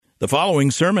The following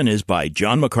sermon is by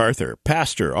John MacArthur,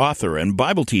 pastor, author, and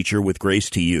Bible teacher with Grace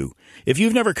to You. If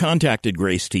you've never contacted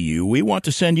Grace to You, we want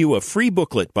to send you a free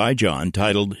booklet by John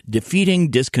titled Defeating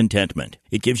Discontentment.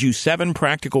 It gives you 7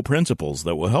 practical principles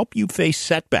that will help you face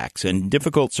setbacks and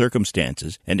difficult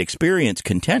circumstances and experience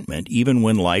contentment even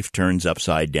when life turns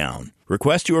upside down.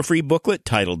 Request your free booklet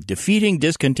titled Defeating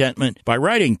Discontentment by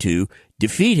writing to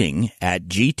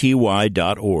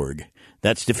defeating@gty.org.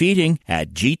 That's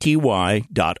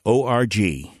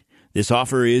defeating@gty.org. This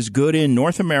offer is good in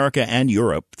North America and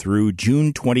Europe through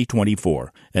June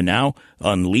 2024. And now,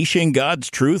 unleashing God's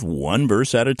truth one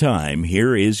verse at a time,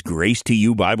 here is Grace to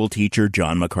You Bible teacher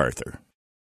John MacArthur.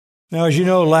 Now, as you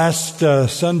know, last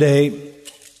Sunday,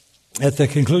 at the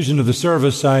conclusion of the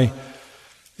service, I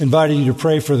invited you to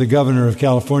pray for the governor of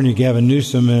California, Gavin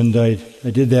Newsom, and I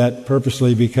did that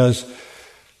purposely because,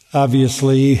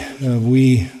 obviously,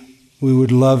 we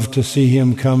would love to see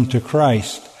him come to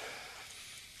Christ.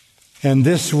 And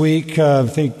this week, I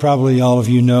think probably all of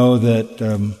you know that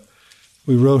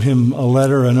we wrote him a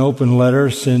letter, an open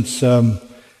letter, since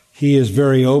he is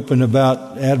very open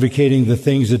about advocating the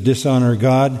things that dishonor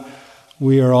God.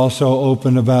 We are also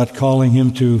open about calling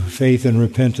him to faith and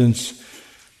repentance,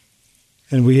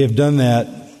 and we have done that.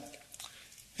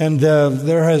 And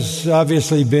there has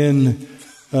obviously been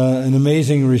an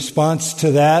amazing response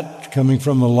to that, coming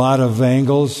from a lot of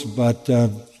angles, but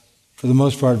for the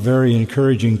most part, very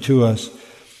encouraging to us.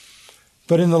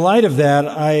 But in the light of that,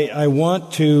 I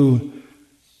want to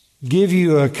give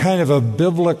you a kind of a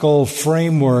biblical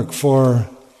framework for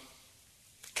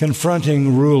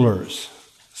confronting rulers.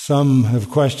 Some have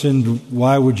questioned,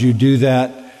 why would you do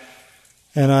that?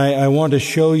 And I want to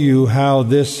show you how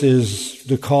this is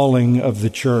the calling of the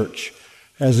church,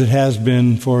 as it has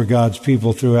been for God's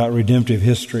people throughout redemptive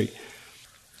history.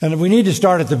 And we need to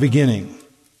start at the beginning.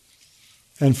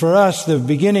 And for us, the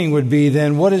beginning would be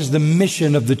then, what is the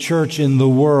mission of the church in the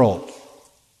world?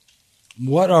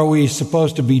 What are we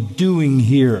supposed to be doing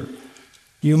here?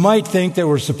 You might think that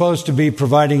we're supposed to be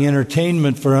providing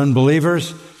entertainment for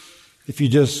unbelievers. If you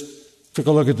just took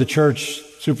a look at the church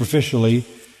superficially,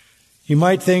 you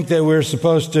might think that we're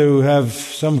supposed to have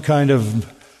some kind of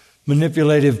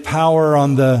manipulative power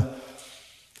on the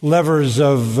levers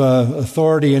of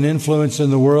authority and influence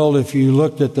in the world if you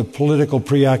looked at the political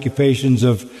preoccupations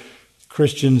of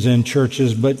Christians and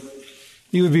churches, but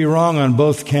you would be wrong on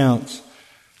both counts.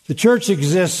 The church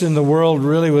exists in the world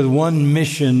really with one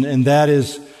mission, and that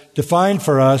is defined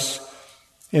for us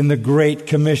in the Great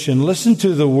Commission. Listen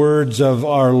to the words of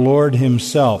our Lord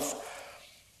himself.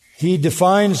 He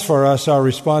defines for us our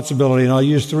responsibility, and I'll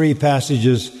use 3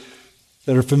 passages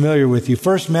that are familiar with you.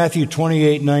 First, Matthew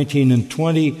 28:19 and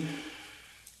 20.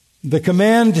 The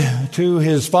command to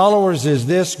his followers is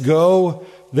this: go,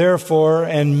 therefore,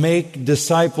 and make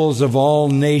disciples of all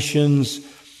nations,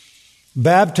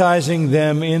 baptizing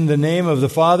them in the name of the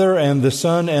Father and the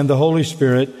Son and the Holy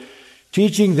Spirit,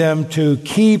 teaching them to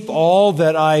keep all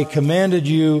that I commanded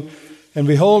you, and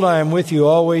behold, I am with you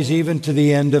always, even to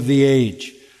the end of the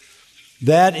age.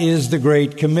 That is the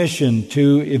Great Commission,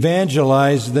 to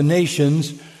evangelize the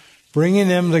nations, bringing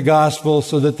them the gospel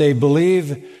so that they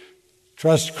believe,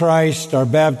 trust Christ, are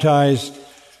baptized,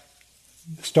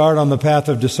 start on the path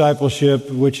of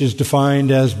discipleship, which is defined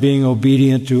as being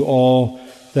obedient to all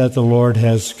that the Lord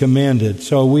has commanded.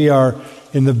 So we are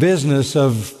in the business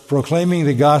of proclaiming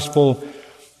the gospel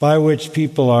by which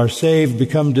people are saved,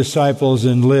 become disciples,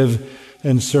 and live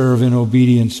and serve in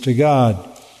obedience to God.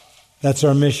 That's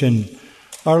our mission.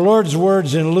 Our Lord's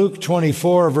words in Luke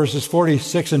 24, verses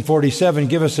 46 and 47,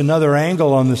 give us another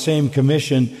angle on the same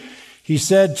commission. He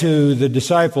said to the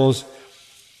disciples,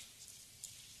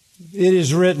 "It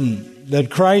is written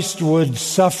that Christ would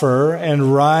suffer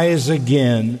and rise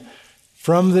again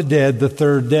from the dead the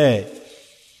 3rd day,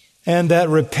 and that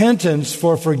repentance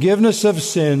for forgiveness of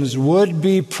sins would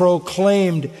be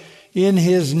proclaimed in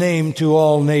his name to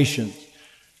all nations."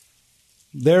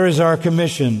 There is our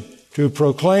commission, to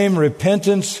proclaim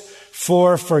repentance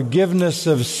for forgiveness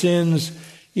of sins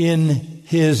in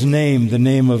his name, the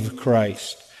name of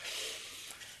Christ.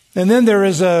 And then there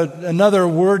is another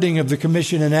wording of the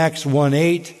commission in Acts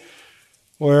 1:8,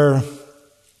 where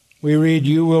we read,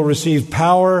 "You will receive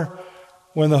power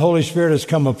when the Holy Spirit has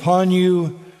come upon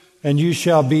you, and you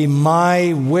shall be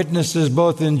my witnesses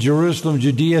both in Jerusalem,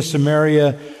 Judea,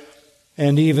 Samaria,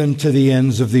 and even to the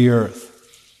ends of the earth."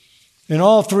 In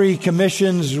all 3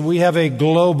 commissions, we have a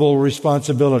global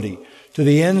responsibility to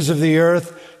the ends of the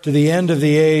earth, to the end of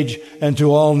the age, and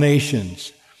to all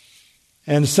nations.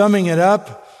 And summing it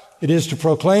up, it is to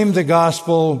proclaim the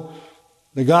gospel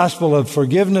the gospel of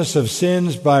forgiveness of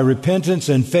sins by repentance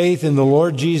and faith in the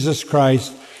Lord Jesus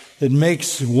Christ that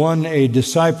makes one a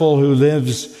disciple who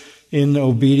lives in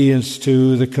obedience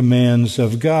to the commands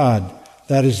of God.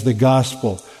 That is the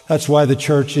gospel. That's why the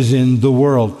church is in the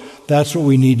world. That's what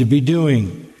we need to be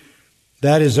doing.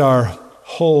 That is our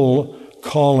whole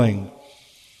calling.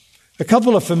 A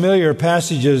couple of familiar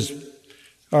passages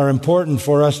are important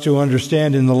for us to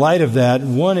understand in the light of that.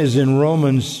 One is in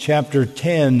Romans chapter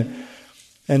 10,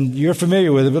 and you're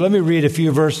familiar with it, but let me read a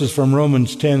few verses from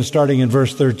Romans 10, starting in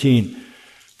verse 13.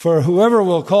 For whoever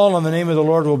will call on the name of the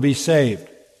Lord will be saved.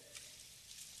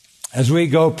 As we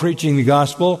go preaching the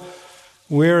gospel,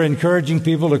 we're encouraging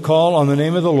people to call on the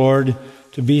name of the Lord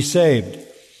to be saved.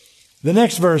 The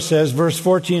next verse says, verse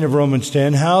 14 of Romans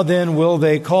 10, how then will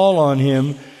they call on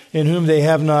him in whom they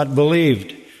have not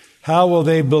believed? How will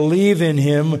they believe in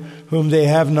him whom they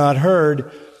have not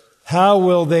heard? How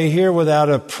will they hear without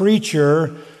a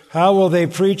preacher? How will they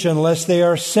preach unless they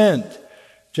are sent?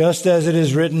 Just as it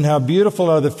is written, how beautiful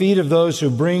are the feet of those who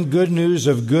bring good news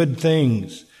of good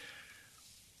things.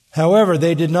 However,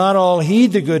 they did not all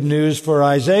heed the good news, for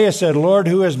Isaiah said, Lord,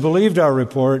 who has believed our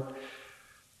report?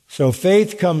 So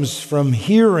faith comes from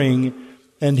hearing,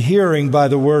 and hearing by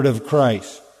the word of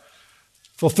Christ.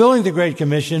 Fulfilling the Great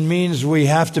Commission means we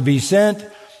have to be sent,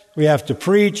 we have to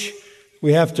preach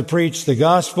the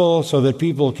gospel so that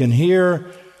people can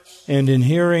hear, and in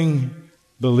hearing,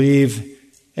 believe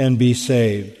and be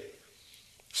saved.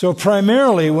 So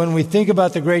primarily, when we think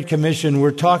about the Great Commission,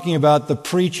 we're talking about the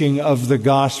preaching of the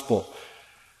gospel.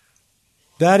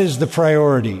 That is the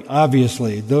priority,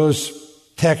 obviously. Those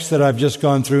texts that I've just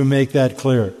gone through make that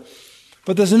clear.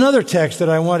 But there's another text that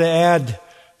I want to add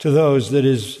to those that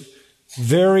is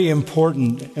very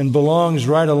important and belongs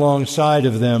right alongside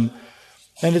of them.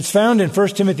 And it's found in 1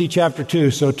 Timothy chapter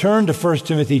 2. So turn to 1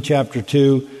 Timothy chapter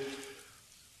 2.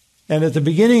 And at the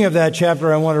beginning of that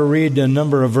chapter, I want to read a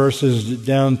number of verses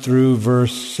down through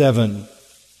verse 7.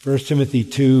 1 Timothy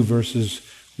 2, verses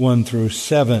 1 through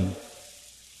 7.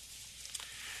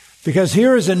 Because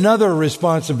here is another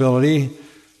responsibility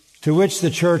to which the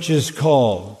church is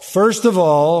called. First of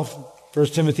all, 1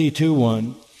 Timothy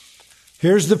 2:1,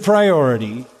 here's the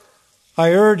priority.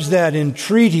 I urge that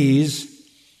entreaties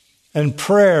and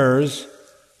prayers,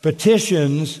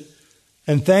 petitions,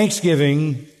 and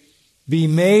thanksgiving be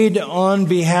made on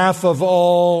behalf of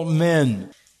all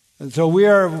men. And so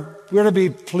we're to be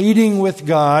pleading with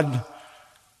God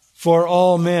for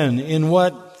all men. In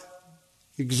what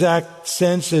exact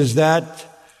sense is that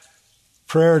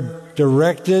prayer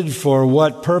directed? For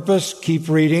what purpose? Keep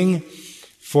reading.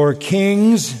 For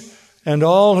kings and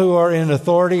all who are in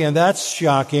authority, and that's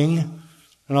shocking,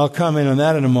 and I'll comment on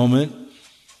that in a moment.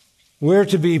 We're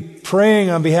to be praying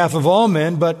on behalf of all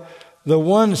men, but the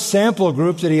one sample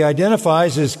group that he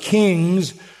identifies is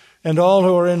kings and all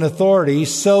who are in authority,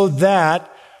 so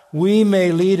that we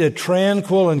may lead a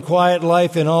tranquil and quiet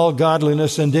life in all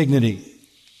godliness and dignity.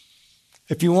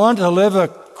 If you want to live a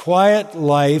quiet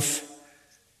life,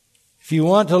 if you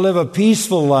want to live a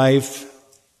peaceful life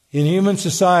in human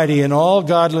society in all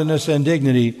godliness and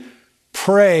dignity,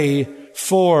 pray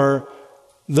for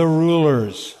the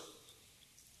rulers.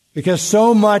 Because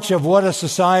so much of what a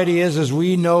society is, as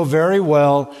we know very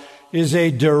well, is a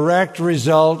direct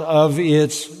result of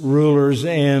its rulers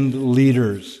and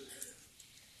leaders.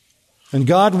 And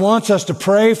God wants us to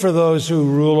pray for those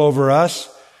who rule over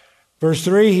us. Verse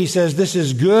 3, he says, this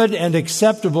is good and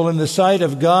acceptable in the sight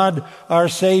of God our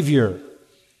Savior.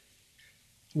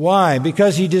 Why?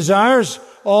 Because he desires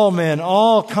all men,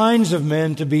 all kinds of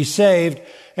men, to be saved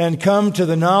and come to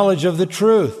the knowledge of the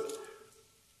truth.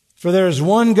 For there is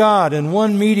one God and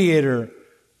one mediator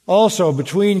also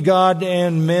between God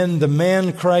and men, the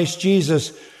man Christ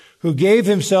Jesus, who gave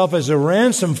himself as a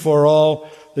ransom for all,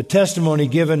 the testimony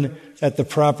given at the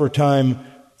proper time.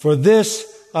 For this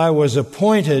I was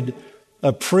appointed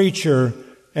a preacher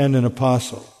and an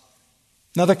apostle.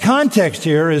 Now the context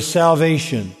here is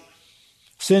salvation.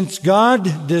 Since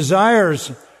God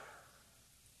desires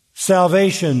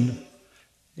salvation,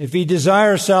 if he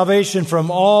desires salvation from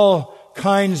all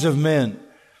kinds of men,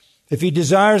 if he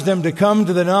desires them to come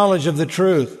to the knowledge of the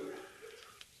truth,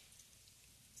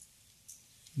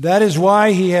 that is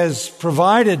why he has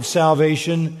provided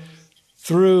salvation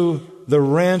through the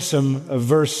ransom of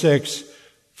verse 6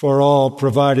 for all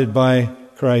provided by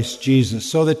Christ Jesus.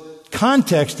 So the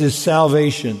context is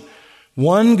salvation.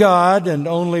 One God and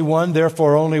only one,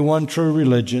 therefore only one true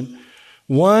religion.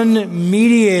 One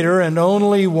mediator and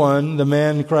only one, the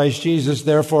man Christ Jesus,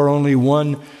 therefore only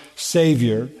one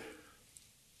Savior.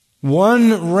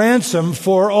 One ransom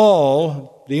for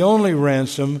all, the only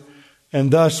ransom,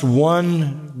 and thus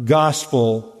one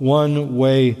gospel, one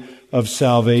way of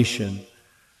salvation.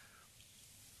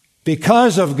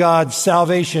 Because of God's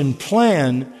salvation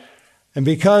plan, and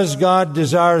because God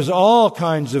desires all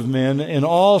kinds of men in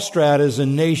all stratas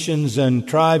and nations and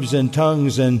tribes and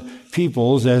tongues and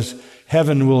peoples, as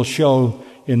heaven will show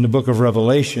in the book of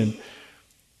Revelation,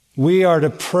 we are to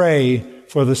pray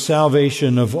for the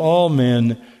salvation of all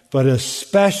men, but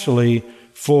especially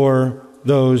for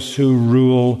those who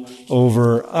rule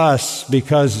over us,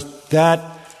 because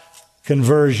that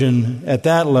conversion at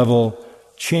that level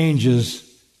changes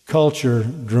culture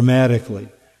dramatically.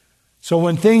 So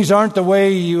when things aren't the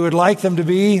way you would like them to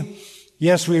be,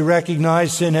 yes, we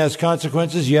recognize sin has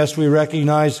consequences. Yes, we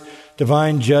recognize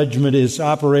divine judgment is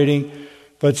operating.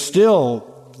 But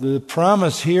still, the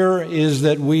promise here is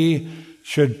that we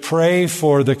should pray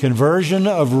for the conversion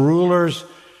of rulers,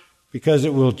 because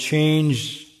it will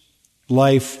change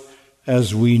life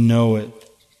as we know it.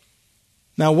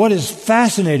 Now, what is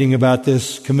fascinating about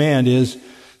this command is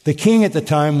the king at the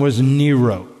time was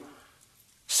Nero.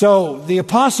 So the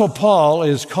Apostle Paul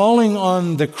is calling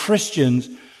on the Christians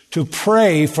to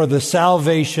pray for the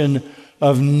salvation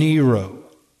of Nero.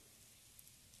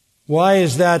 Why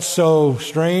is that so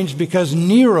strange? Because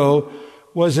Nero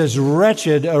was as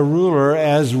wretched a ruler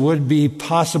as would be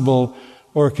possible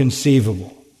or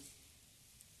conceivable.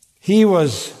 He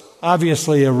was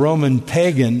obviously a Roman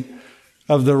pagan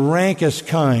of the rankest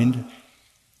kind.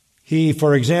 He,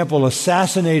 for example,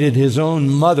 assassinated his own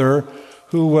mother,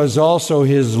 who was also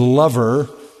his lover.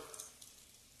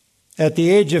 At the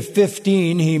age of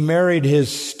 15, he married his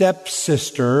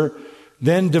stepsister,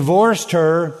 then divorced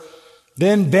her,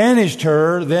 then banished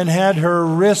her, then had her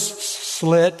wrists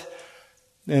slit,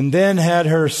 and then had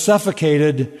her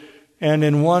suffocated, and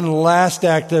in one last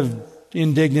act of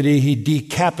indignity, he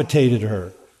decapitated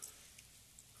her,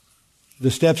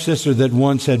 the stepsister that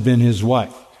once had been his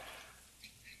wife.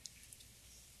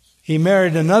 He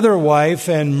married another wife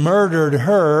and murdered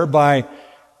her by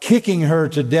kicking her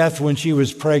to death when she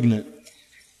was pregnant.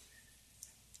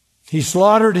 He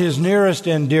slaughtered his nearest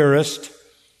and dearest.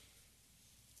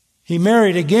 He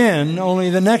married again,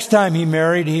 only the next time he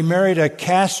married a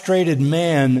castrated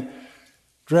man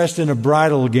dressed in a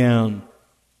bridal gown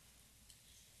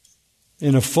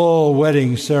in a full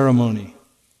wedding ceremony.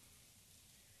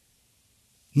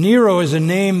 Nero is a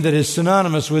name that is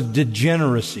synonymous with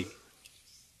degeneracy.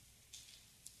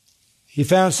 He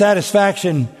found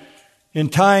satisfaction in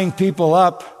tying people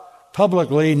up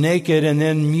publicly naked and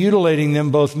then mutilating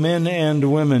them, both men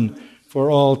and women, for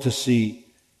all to see.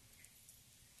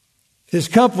 His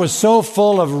cup was so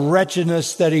full of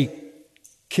wretchedness that he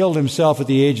killed himself at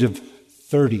the age of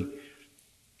 30.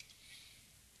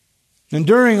 And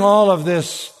during all of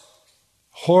this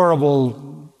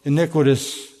horrible,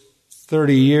 iniquitous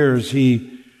 30 years,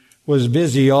 he was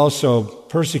busy also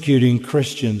persecuting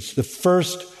Christians, the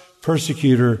first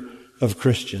persecutor of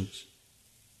Christians.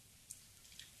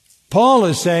 Paul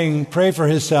is saying, pray for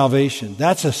his salvation.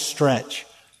 That's a stretch.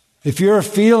 If you're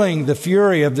feeling the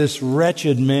fury of this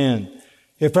wretched man,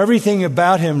 if everything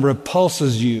about him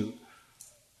repulses you,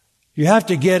 you have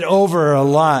to get over a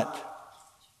lot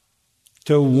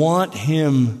to want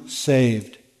him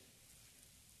saved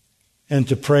and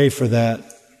to pray for that.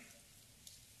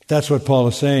 That's what Paul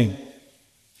is saying.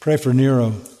 Pray for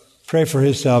Nero. Pray for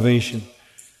his salvation.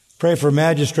 Pray for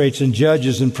magistrates and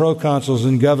judges and proconsuls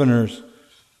and governors.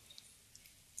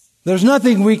 There's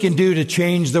nothing we can do to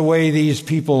change the way these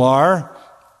people are.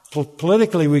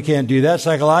 Politically, we can't do that.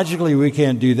 Psychologically, we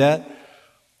can't do that.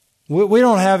 We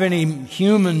don't have any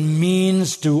human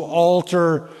means to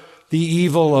alter the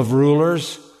evil of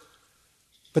rulers.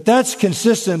 But that's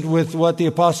consistent with what the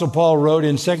Apostle Paul wrote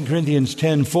in 2 Corinthians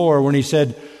 10:4 when he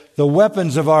said, the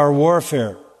weapons of our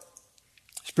warfare,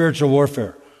 spiritual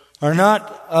warfare, are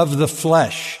not of the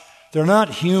flesh. They're not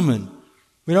human.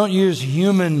 We don't use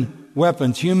human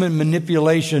weapons, human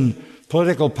manipulation,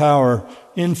 political power,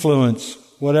 influence,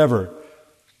 whatever.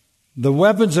 The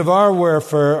weapons of our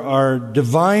warfare are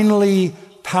divinely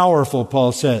powerful,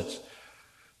 Paul says,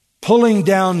 pulling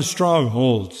down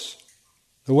strongholds.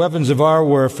 The weapons of our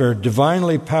warfare,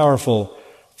 divinely powerful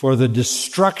for the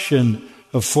destruction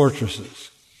of fortresses.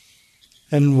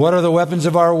 And what are the weapons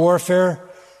of our warfare?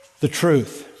 The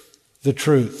truth. The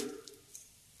truth.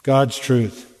 God's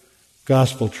truth.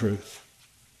 Gospel truth.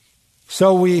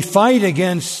 So we fight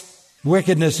against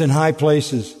wickedness in high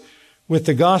places with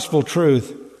the gospel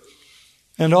truth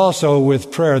and also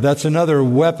with prayer. That's another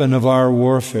weapon of our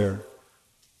warfare.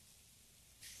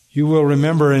 You will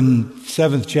remember in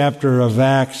 7th chapter of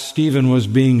Acts, Stephen was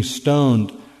being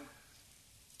stoned.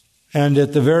 And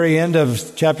at the very end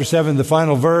of chapter 7, the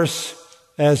final verse,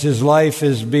 as his life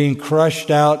is being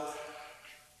crushed out,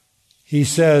 he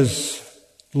says,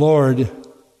 Lord,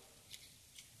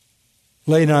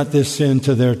 lay not this sin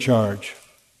to their charge.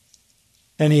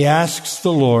 And he asks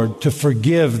the Lord to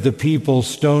forgive the people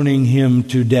stoning him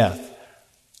to death.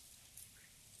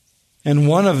 And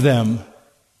one of them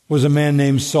was a man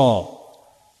named Saul.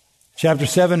 Chapter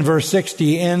 7, verse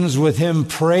 60 ends with him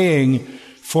praying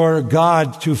for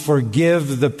God to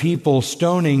forgive the people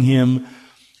stoning him.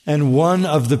 And one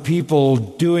of the people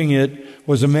doing it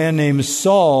was a man named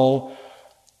Saul.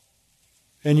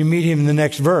 And you meet him in the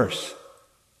next verse.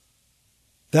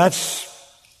 That's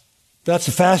a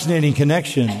fascinating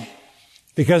connection,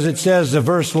 because it says a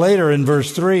verse later in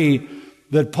verse 3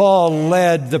 that Paul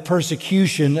led the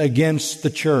persecution against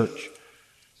the church,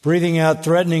 breathing out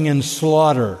threatening and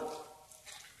slaughter.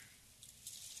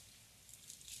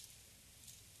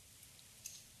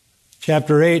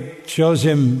 Chapter 8 shows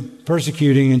him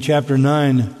persecuting. In chapter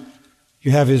 9,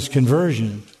 you have his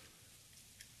conversion.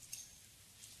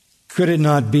 Could it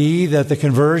not be that the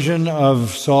conversion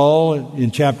of Saul in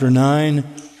chapter 9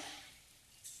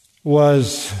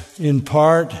 was in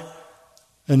part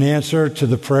an answer to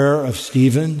the prayer of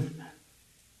Stephen?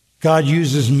 God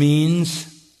uses means.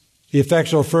 The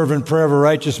effectual fervent prayer of a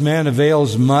righteous man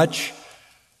avails much.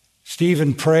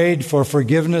 Stephen prayed for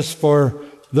forgiveness for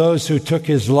those who took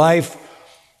his life.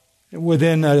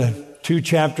 Within a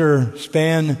 2-chapter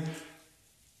span,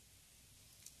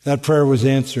 that prayer was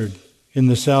answered in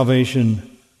the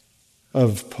salvation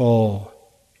of Paul.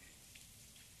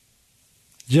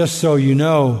 Just so you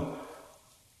know,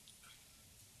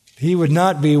 he would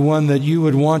not be one that you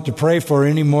would want to pray for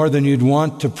any more than you'd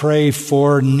want to pray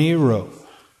for Nero.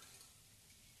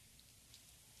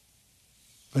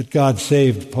 But God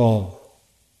saved Paul.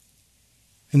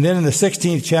 And then in the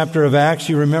 16th chapter of Acts,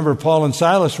 you remember Paul and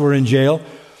Silas were in jail.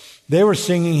 They were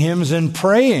singing hymns and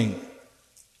praying.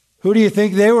 Who do you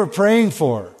think they were praying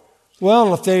for?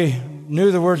 Well, if they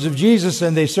knew the words of Jesus,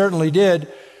 and they certainly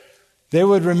did, they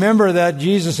would remember that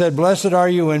Jesus said, "Blessed are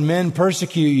you when men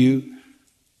persecute you."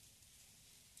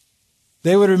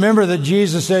 They would remember that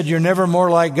Jesus said, "You're never more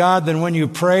like God than when you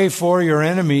pray for your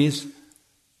enemies."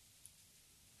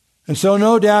 And so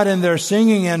no doubt in their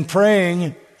singing and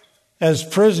praying as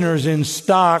prisoners in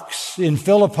stocks in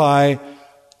Philippi,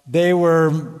 they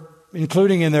were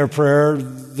including in their prayer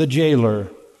the jailer.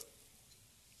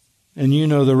 And you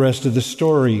know the rest of the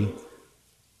story.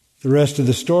 The rest of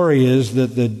the story is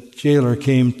that the jailer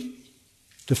came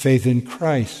to faith in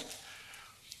Christ.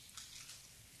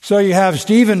 So you have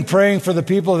Stephen praying for the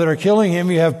people that are killing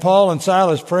him. You have Paul and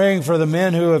Silas praying for the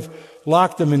men who have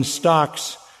locked them in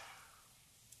stocks.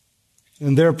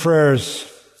 And their prayers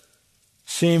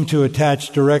seem to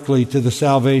attach directly to the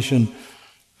salvation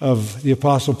of the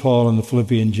Apostle Paul and the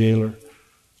Philippian jailer.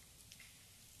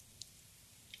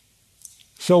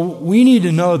 So we need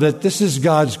to know that this is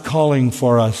God's calling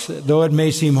for us. Though it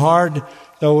may seem hard,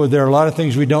 though there are a lot of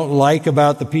things we don't like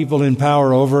about the people in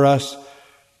power over us,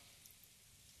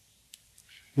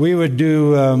 we would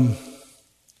do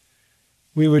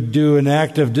an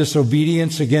act of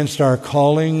disobedience against our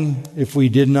calling if we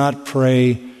did not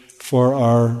pray for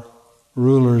our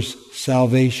rulers'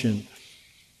 salvation.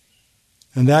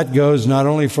 And that goes not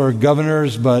only for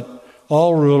governors, but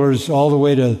all rulers, all the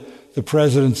way to the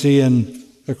presidency and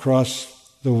across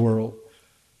the world.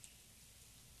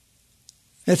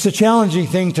 It's a challenging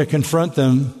thing to confront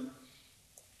them.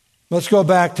 Let's go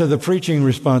back to the preaching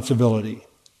responsibility.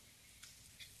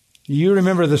 You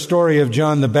remember the story of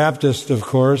John the Baptist, of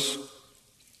course.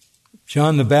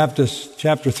 John the Baptist,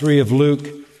 chapter 3 of Luke,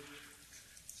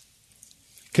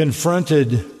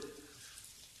 confronted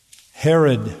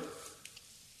Herod,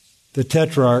 the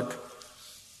Tetrarch.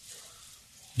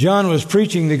 John was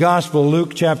preaching the gospel,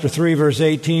 Luke chapter 3, verse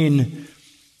 18,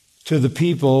 to the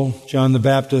people, John the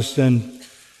Baptist. And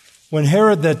when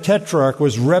Herod the Tetrarch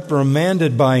was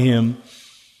reprimanded by him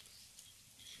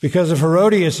because of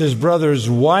Herodias, his brother's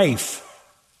wife,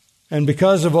 and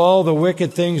because of all the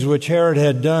wicked things which Herod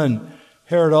had done,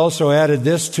 Herod also added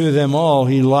this to them all: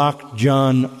 he locked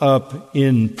John up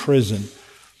in prison.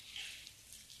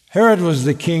 Herod was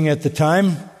the king at the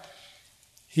time.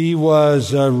 He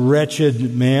was a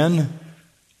wretched man.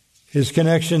 His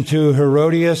connection to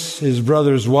Herodias, his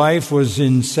brother's wife, was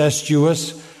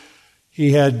incestuous.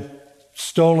 He had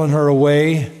stolen her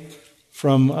away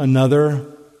from another.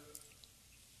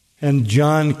 And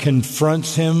John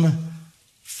confronts him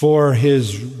for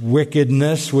his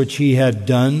wickedness, which he had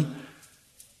done.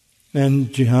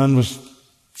 And John was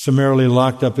summarily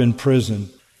locked up in prison.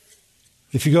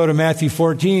 If you go to Matthew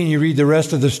 14, you read the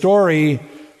rest of the story,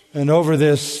 and over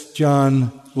this,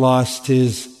 John lost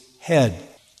his head.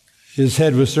 His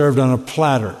head was served on a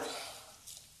platter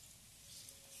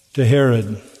to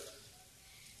Herod.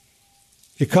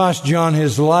 It cost John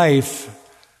his life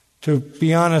to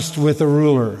be honest with a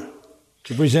ruler,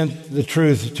 to present the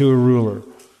truth to a ruler.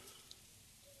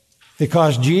 It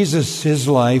cost Jesus his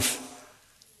life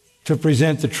to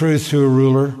present the truth to a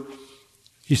ruler.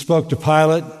 He spoke to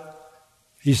Pilate.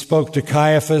 He spoke to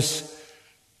Caiaphas.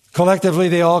 Collectively,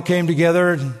 they all came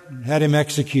together and had him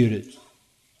executed.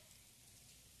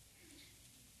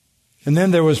 And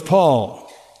then there was Paul.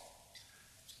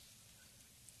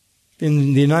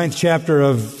 In the 9th chapter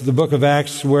of the book of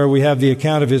Acts, where we have the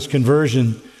account of his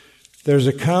conversion, there's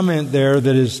a comment there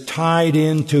that is tied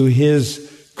into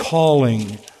his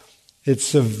calling.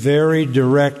 It's a very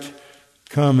direct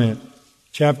comment.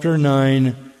 Chapter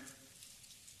 9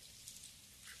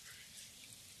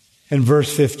 and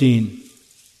verse 15.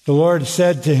 The Lord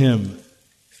said to him,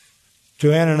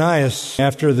 to Ananias,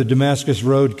 after the Damascus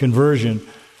Road conversion,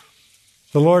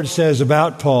 the Lord says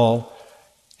about Paul,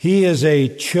 he is a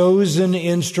chosen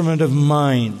instrument of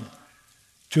mine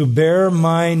to bear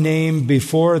my name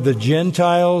before the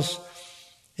Gentiles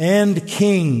and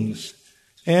kings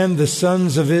and the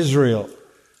sons of Israel.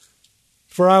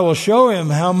 For I will show him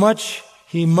how much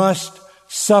he must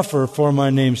suffer for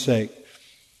my name's sake.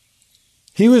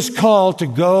 He was called to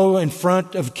go in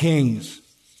front of kings.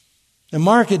 And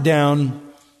mark it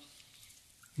down,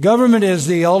 government is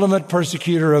the ultimate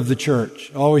persecutor of the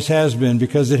church. Always has been,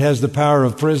 because it has the power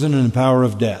of prison and the power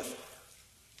of death.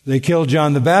 They killed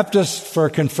John the Baptist for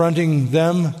confronting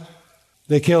them.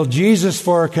 They killed Jesus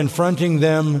for confronting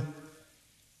them.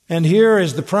 And here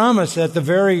is the promise at the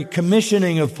very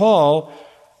commissioning of Paul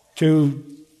to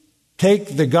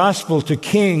take the gospel to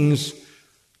kings,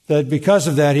 that because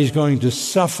of that he's going to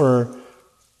suffer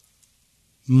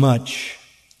much.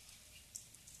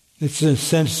 It's, in a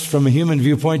sense, from a human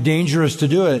viewpoint, dangerous to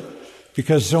do it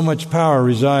because so much power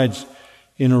resides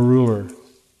in a ruler.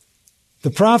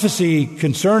 The prophecy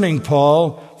concerning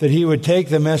Paul, that he would take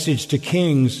the message to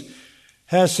kings,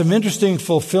 has some interesting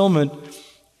fulfillment.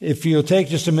 If you'll take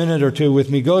just a minute or two with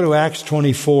me, go to Acts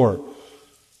 24.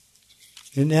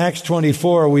 In Acts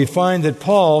 24, we find that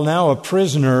Paul, now a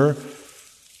prisoner,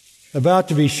 about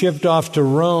to be shipped off to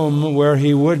Rome, where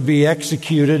he would be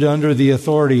executed under the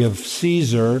authority of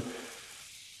Caesar.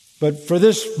 But for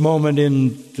this moment, in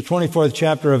the 24th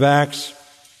chapter of Acts,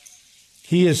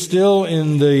 he is still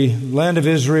in the land of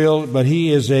Israel, but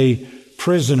he is a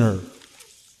prisoner.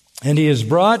 And he is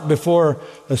brought before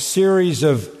a series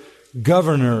of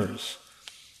governors.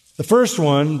 The first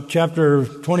one, chapter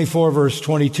 24, verse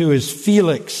 22, is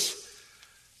Felix.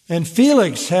 And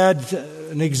Felix had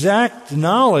an exact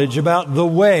knowledge about the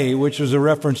way, which was a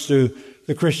reference to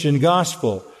the Christian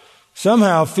gospel.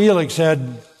 Somehow Felix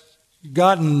had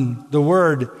gotten the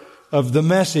word of the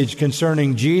message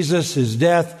concerning Jesus, his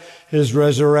death, his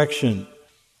resurrection.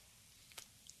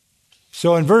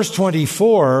 So in verse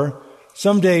 24,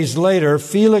 some days later,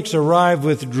 Felix arrived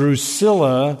with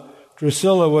Drusilla.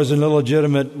 Drusilla was an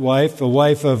illegitimate wife, a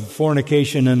wife of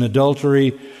fornication and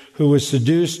adultery, who was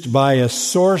seduced by a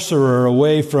sorcerer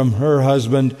away from her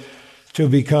husband to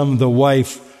become the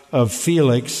wife of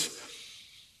Felix.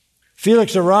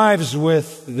 Felix arrives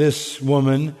with this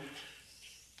woman,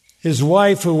 his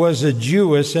wife, who was a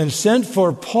Jewess, and sent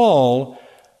for Paul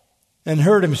and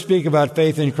heard him speak about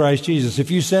faith in Christ Jesus. If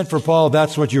you sent for Paul,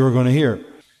 that's what you were going to hear.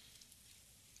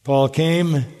 Paul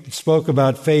came and spoke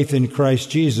about faith in Christ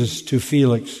Jesus to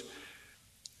Felix.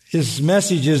 His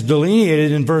message is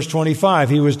delineated in verse 25.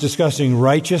 He was discussing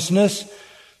righteousness,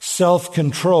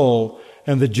 self-control,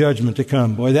 and the judgment to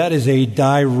come. Boy, that is a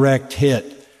direct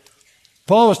hit.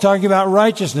 Paul was talking about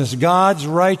righteousness, God's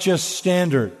righteous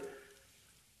standard.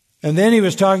 And then he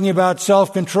was talking about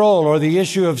self-control, or the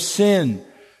issue of sin,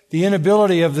 the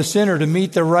inability of the sinner to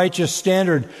meet the righteous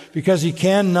standard because he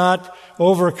cannot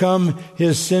overcome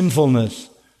his sinfulness.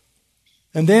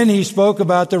 And then he spoke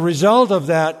about the result of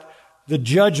that, the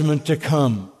judgment to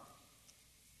come.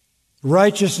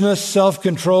 Righteousness,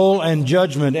 self-control, and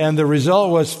judgment. And the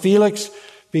result was Felix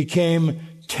became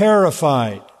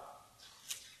terrified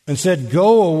and said,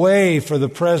 "Go away for the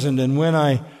present, and when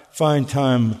I find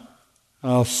time,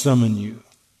 I'll summon you."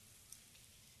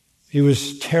 He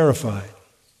was terrified.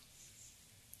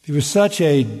 He was such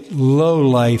a low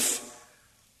life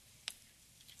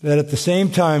that at the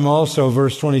same time also,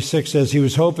 verse 26 says, he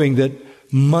was hoping that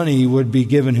money would be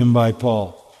given him by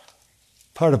Paul.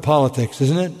 Part of politics,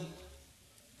 isn't it?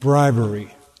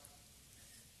 Bribery.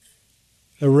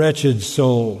 A wretched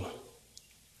soul.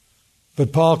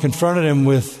 But Paul confronted him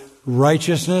with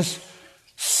righteousness,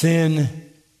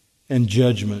 sin, and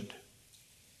judgment.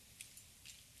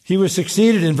 He was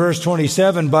succeeded in verse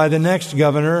 27 by the next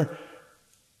governor,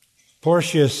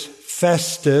 Porcius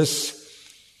Festus,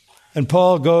 and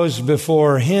Paul goes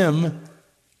before him.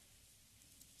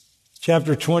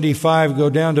 Chapter 25, go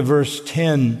down to verse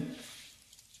 10.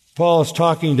 Paul is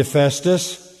talking to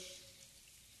Festus.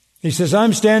 He says,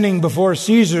 I'm standing before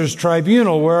Caesar's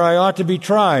tribunal where I ought to be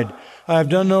tried. I have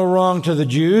done no wrong to the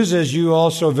Jews, as you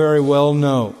also very well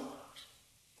know.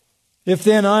 If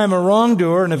then I am a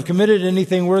wrongdoer and have committed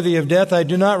anything worthy of death, I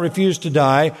do not refuse to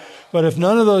die. But if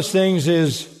none of those things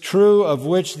is true of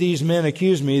which these men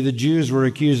accuse me, the Jews were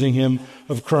accusing him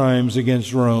of crimes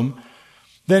against Rome,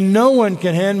 then no one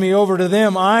can hand me over to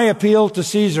them. I appeal to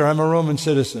Caesar. I'm a Roman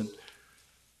citizen.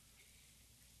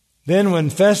 Then when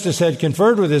Festus had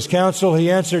conferred with his council, he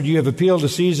answered, you have appealed to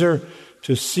Caesar.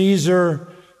 To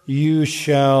Caesar you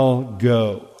shall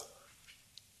go.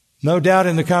 No doubt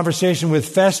in the conversation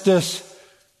with Festus,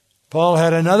 Paul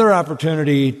had another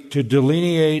opportunity to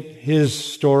delineate his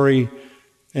story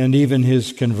and even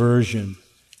his conversion.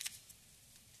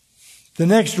 The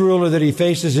next ruler that he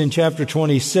faces in chapter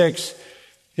 26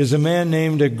 is a man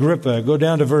named Agrippa. Go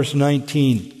down to verse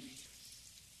 19.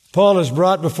 Paul is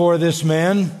brought before this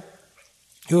man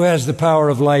who has the power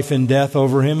of life and death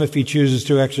over him if he chooses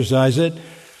to exercise it.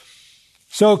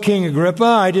 So, King Agrippa,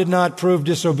 I did not prove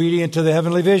disobedient to the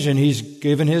heavenly vision. He's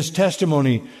given his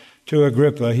testimony to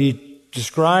Agrippa. He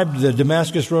described the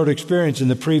Damascus Road experience in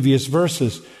the previous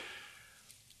verses.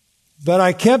 But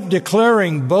I kept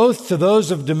declaring both to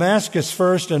those of Damascus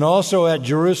first and also at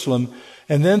Jerusalem,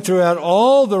 and then throughout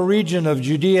all the region of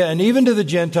Judea and even to the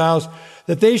Gentiles,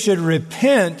 that they should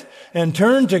repent and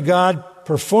turn to God,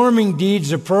 performing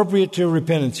deeds appropriate to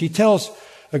repentance. He tells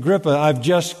Agrippa, I've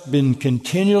just been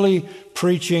continually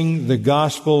preaching the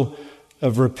gospel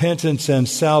of repentance and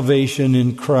salvation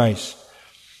in Christ.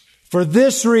 For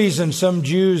this reason, some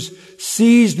Jews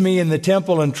seized me in the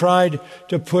temple and tried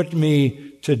to put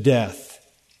me to death.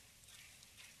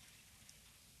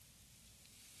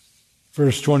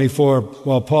 Verse 24,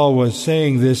 while Paul was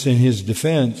saying this in his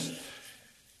defense,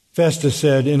 Festus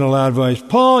said in a loud voice,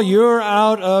 Paul, you're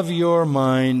out of your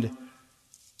mind.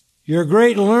 Your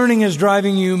great learning is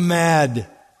driving you mad.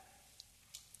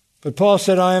 But Paul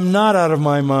said, I am not out of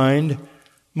my mind,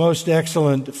 most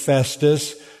excellent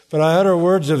Festus, but I utter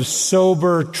words of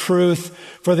sober truth,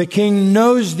 for the king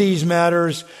knows these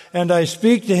matters, and I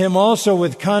speak to him also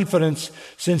with confidence,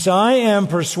 since I am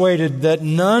persuaded that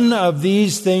none of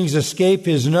these things escape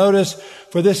his notice,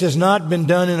 for this has not been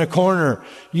done in a corner.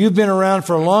 You've been around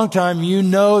for a long time. You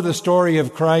know the story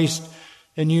of Christ,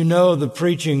 and you know the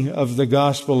preaching of the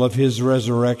gospel of his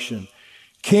resurrection.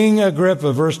 King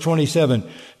Agrippa, verse 27,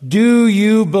 do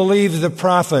you believe the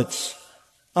prophets?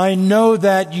 I know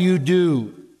that you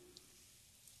do.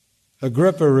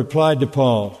 Agrippa replied to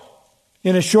Paul,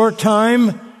 in a short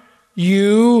time,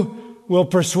 you will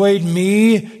persuade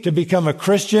me to become a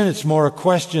Christian. It's more a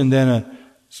question than a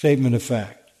statement of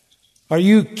fact. Are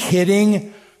you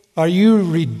kidding? Are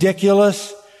you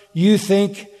ridiculous? You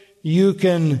think you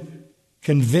can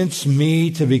convince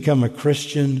me to become a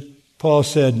Christian? Paul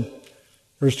said,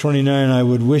 verse 29, I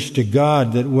would wish to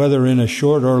God that whether in a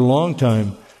short or long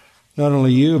time, not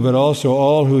only you, but also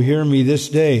all who hear me this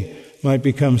day might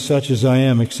become such as I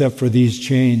am, except for these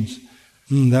chains.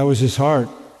 That was his heart.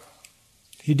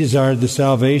 He desired the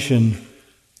salvation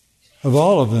of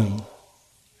all of them.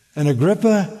 And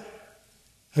Agrippa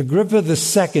the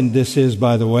second, this is,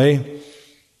 by the way,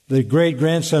 the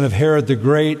great-grandson of Herod the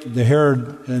Great, the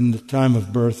Herod in the time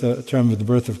of the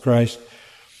birth of Christ.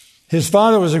 His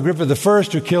father was Agrippa the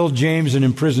first, who killed James and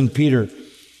imprisoned Peter.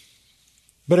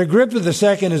 But Agrippa the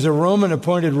second is a Roman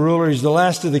appointed ruler. He's the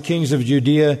last of the kings of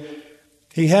Judea.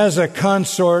 He has a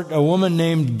consort, a woman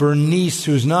named Bernice,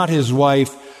 who's not his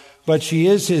wife, but she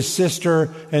is his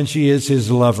sister and she is his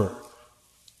lover.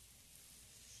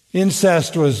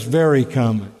 Incest was very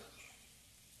common.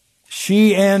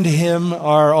 She and him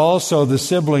are also the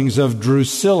siblings of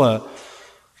Drusilla,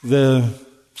 the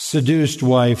seduced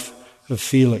wife of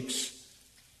Felix.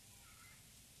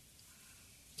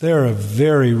 They're a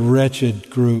very wretched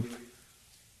group.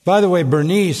 By the way,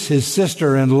 Bernice, his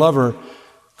sister and lover,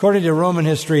 according to Roman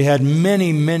history, had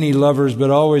many, many lovers,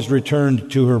 but always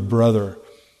returned to her brother.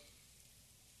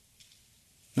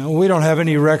 Now, we don't have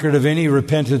any record of any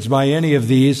repentance by any of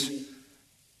these.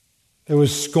 There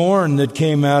was scorn that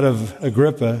came out of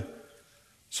Agrippa.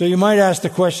 So you might ask the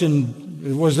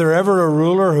question, was there ever a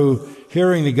ruler who,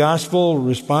 hearing the gospel,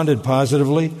 responded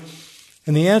positively?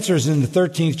 And the answer is in the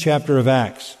 13th chapter of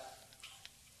Acts.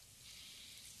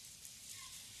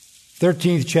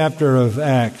 13th chapter of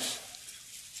Acts.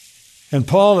 And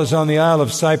Paul is on the Isle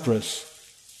of Cyprus.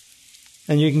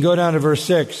 And you can go down to verse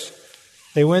 6.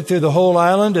 They went through the whole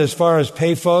island as far as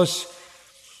Paphos.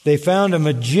 They found a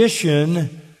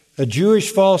magician, a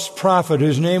Jewish false prophet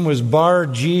whose name was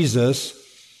Bar-Jesus,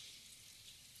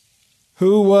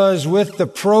 who was with the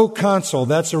proconsul.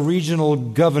 That's a regional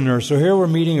governor. So here we're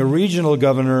meeting a regional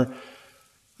governor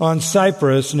on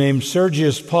Cyprus named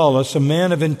Sergius Paulus, a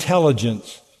man of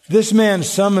intelligence. This man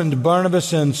summoned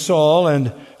Barnabas and Saul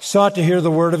and sought to hear the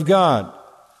word of God.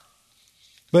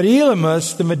 But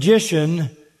Elymas, the magician,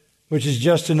 which is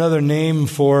just another name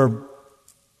for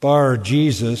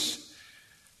Bar-Jesus,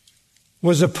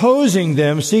 was opposing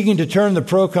them, seeking to turn the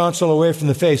proconsul away from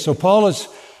the faith. So Paul is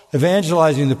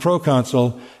evangelizing the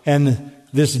proconsul, and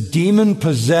this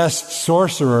demon-possessed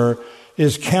sorcerer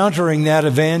is countering that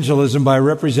evangelism by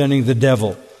representing the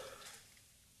devil.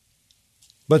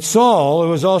 But Saul, who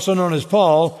was also known as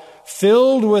Paul,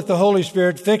 filled with the Holy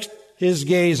Spirit, fixed his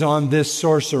gaze on this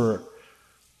sorcerer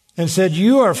and said,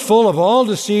 "You are full of all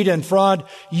deceit and fraud,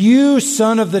 you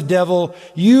son of the devil,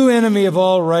 you enemy of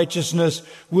all righteousness.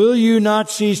 Will you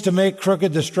not cease to make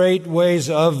crooked the straight ways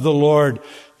of the Lord?"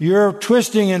 You're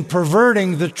twisting and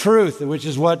perverting the truth, which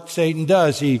is what Satan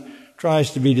does. He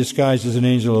tries to be disguised as an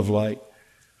angel of light.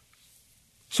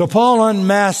 So Paul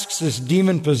unmasks this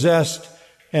demon-possessed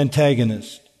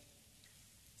antagonist.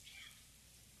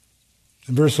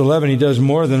 In verse 11, he does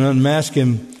more than unmask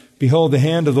him. "Behold, the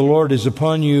hand of the Lord is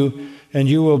upon you, and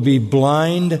you will be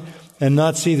blind and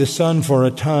not see the sun for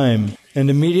a time." And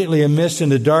immediately a mist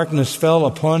and a darkness fell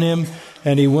upon him,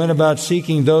 and he went about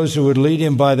seeking those who would lead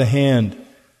him by the hand.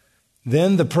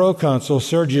 Then the proconsul,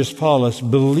 Sergius Paulus,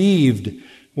 believed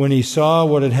when he saw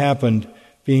what had happened,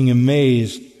 being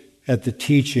amazed at the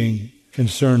teaching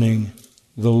concerning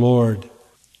the Lord.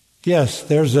 Yes,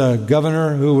 there's a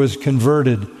governor who was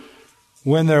converted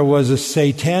when there was a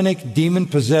satanic,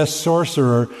 demon-possessed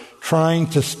sorcerer trying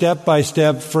to step by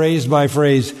step, phrase by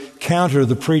phrase, counter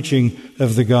the preaching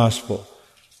of the gospel.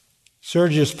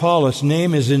 Sergius Paulus'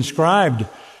 name is inscribed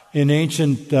in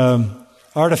ancient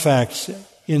artifacts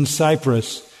in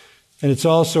Cyprus, and it's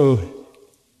also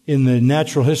in the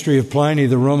natural history of Pliny,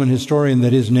 the Roman historian,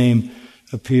 that his name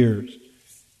appears.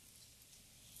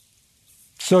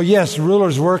 So yes,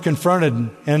 rulers were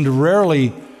confronted, and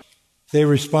rarely they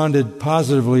responded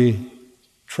positively,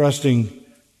 trusting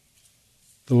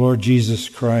the Lord Jesus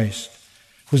Christ.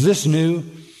 Was this new?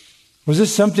 Was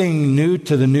this something new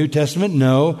to the New Testament?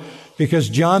 No, because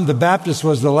John the Baptist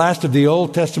was the last of the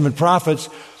Old Testament prophets,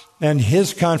 and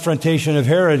his confrontation of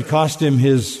Herod cost him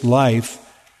his life.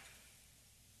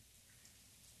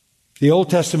 The Old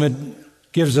Testament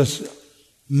gives us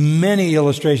many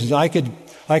illustrations. I could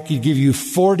give you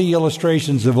 40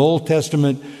 illustrations of Old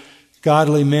Testament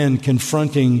godly men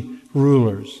confronting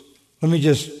rulers. Let me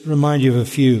just remind you of a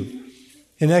few.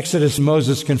 In Exodus,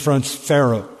 Moses confronts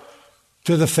Pharaoh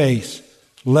to the face.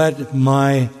 "Let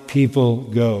my people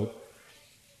go."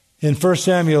 In 1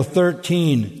 Samuel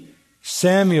 13,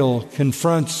 Samuel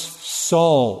confronts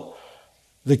Saul,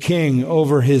 the king,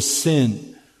 over his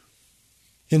sin.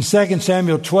 In 2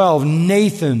 Samuel 12,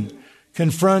 Nathan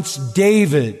confronts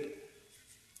David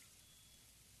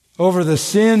over the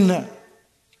sin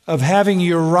of having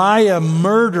Uriah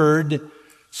murdered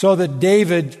so that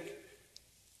David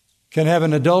can have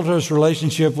an adulterous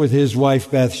relationship with his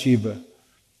wife Bathsheba.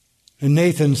 And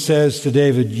Nathan says to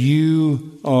David,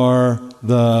 "You are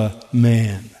the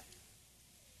man."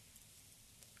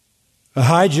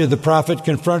 Ahijah the prophet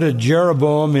confronted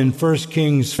Jeroboam in 1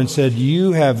 Kings and said,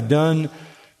 "You have done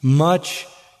much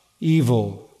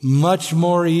evil, much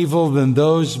more evil than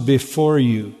those before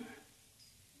you."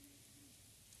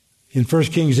 In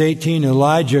 1 Kings 18,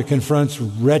 Elijah confronts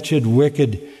wretched,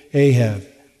 wicked Ahab.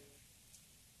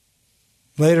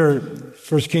 Later,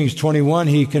 1 Kings 21,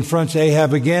 he confronts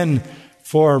Ahab again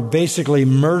for basically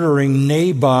murdering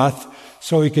Naboth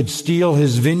so he could steal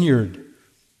his vineyard.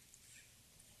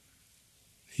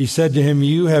 He said to him,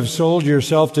 "You have sold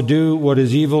yourself to do what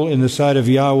is evil in the sight of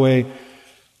Yahweh.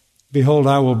 Behold,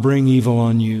 I will bring evil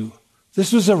on you."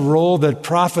 This was a role that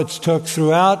prophets took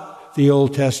throughout the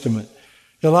Old Testament.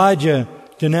 Elijah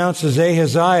denounces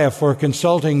Ahaziah for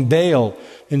consulting Baal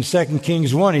in 2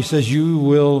 Kings 1. He says, "You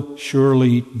will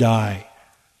surely die."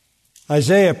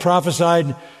 Isaiah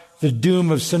prophesied the doom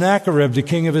of Sennacherib, the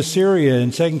king of Assyria,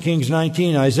 in 2 Kings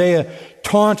 19. Isaiah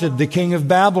taunted the king of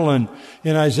Babylon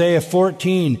in Isaiah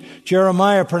 14.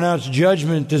 Jeremiah pronounced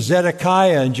judgment to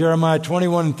Zedekiah in Jeremiah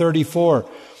 21 and 34.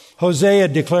 Hosea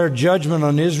declared judgment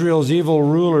on Israel's evil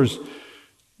rulers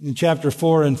in chapter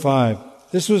 4 and 5.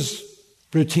 This was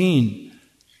routine.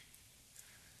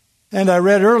 And I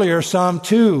read earlier Psalm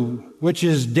 2, which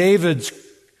is David's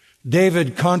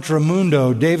David contra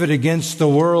mundo, David against the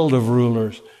world of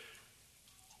rulers.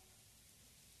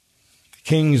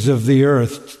 Kings of the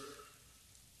earth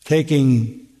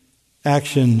taking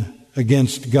action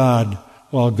against God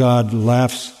while God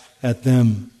laughs at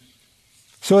them.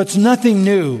 So it's nothing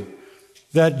new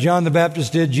that John the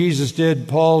Baptist did, Jesus did,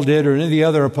 Paul did, or any of the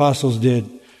other apostles did.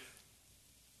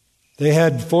 They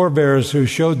had forebears who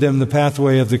showed them the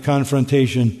pathway of the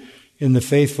confrontation in the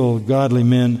faithful, godly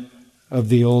men of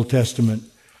the Old Testament.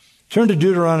 Turn to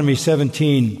Deuteronomy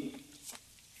 17,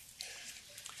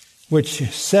 which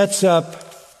sets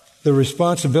up the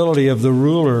responsibility of the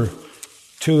ruler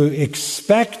to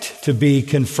expect to be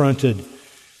confronted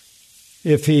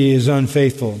if he is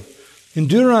unfaithful. In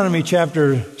Deuteronomy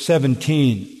chapter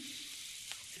 17,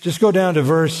 just go down to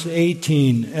verse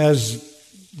 18. As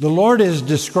the Lord is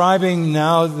describing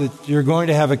now that you're going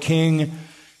to have a king,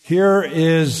 here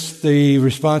is the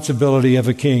responsibility of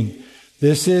a king.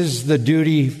 This is the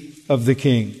duty of the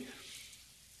king.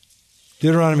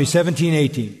 Deuteronomy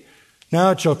 17:18.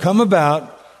 Now it shall come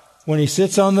about when he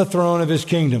sits on the throne of his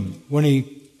kingdom, when he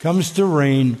comes to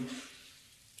reign,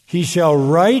 he shall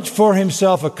write for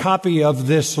himself a copy of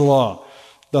this law,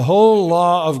 the whole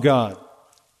law of God.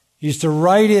 He's to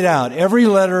write it out, every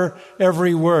letter,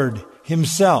 every word,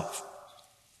 himself.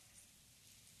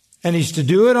 And he's to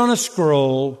do it on a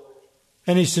scroll,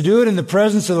 and he's to do it in the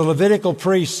presence of the Levitical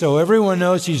priests, so everyone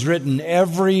knows he's written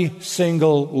every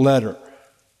single letter.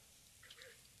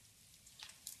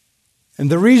 And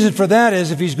the reason for that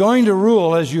is if he's going to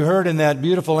rule, as you heard in that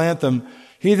beautiful anthem,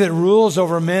 he that rules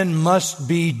over men must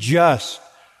be just,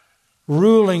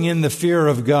 ruling in the fear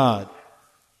of God.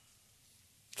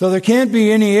 So there can't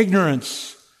be any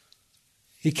ignorance.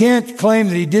 He can't claim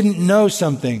that he didn't know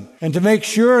something. And to make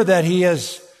sure that he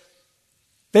has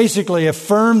basically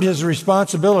affirmed his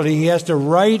responsibility, he has to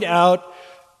write out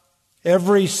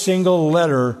every single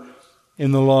letter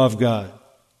in the law of God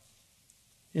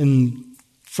in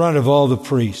front of all the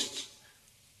priests.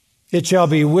 It shall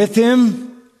be with him,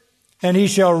 and he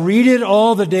shall read it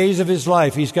all the days of his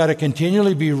life. He's got to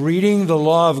continually be reading the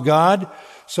law of God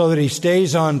so that he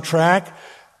stays on track,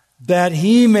 that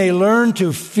he may learn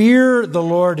to fear the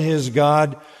Lord his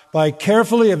God by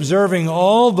carefully observing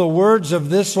all the words of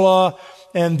this law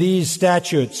and these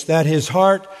statutes, that his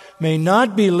heart may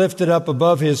not be lifted up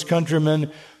above his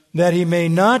countrymen, that he may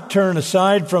not turn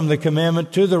aside from the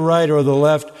commandment to the right or the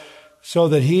left, so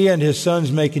that he and his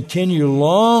sons may continue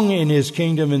long in his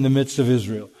kingdom in the midst of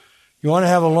Israel. You want to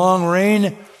have a long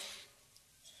reign?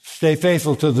 Stay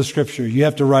faithful to the Scripture. You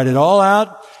have to write it all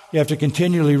out. You have to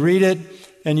continually read it,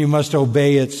 and you must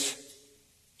obey its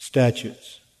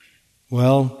statutes.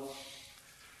 Well,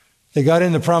 they got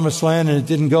in the promised land, and it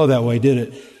didn't go that way, did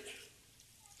it?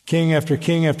 King after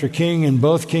king after king in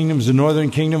both kingdoms, the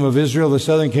northern kingdom of Israel, the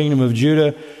southern kingdom of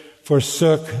Judah,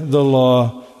 forsook the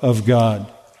law of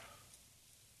God.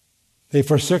 They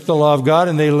forsook the law of God,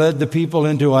 and they led the people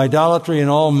into idolatry and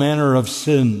all manner of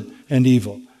sin and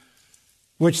evil,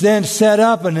 which then set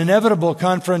up an inevitable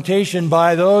confrontation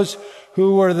by those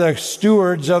who were the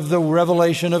stewards of the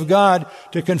revelation of God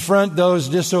to confront those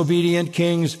disobedient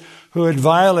kings who had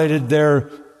violated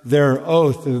their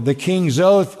oath. The king's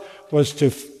oath was to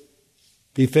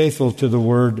be faithful to the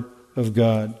word of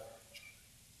God.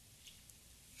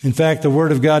 In fact, the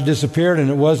word of God disappeared and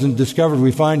it wasn't discovered.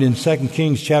 We find in 2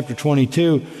 Kings chapter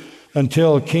 22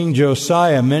 until King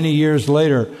Josiah, many years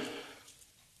later,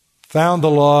 found the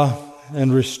law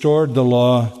and restored the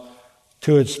law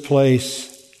to its place.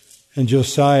 And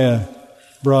Josiah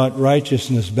brought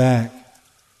righteousness back.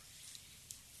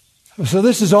 So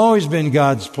this has always been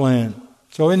God's plan.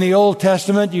 So in the Old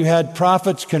Testament, you had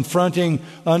prophets confronting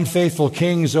unfaithful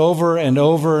kings over and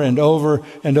over and over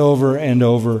and over and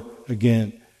over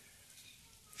again.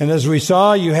 And as we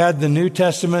saw, you had the New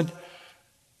Testament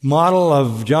model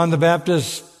of John the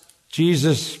Baptist,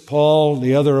 Jesus, Paul,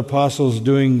 the other apostles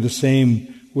doing the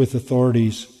same with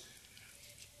authorities.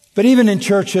 But even in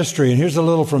church history, and here's a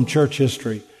little from church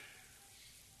history.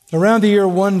 Around the year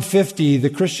 150,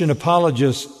 the Christian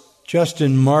apologist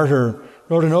Justin Martyr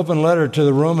wrote an open letter to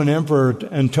the Roman Emperor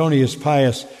Antonius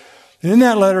Pius. And in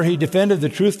that letter, he defended the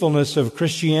truthfulness of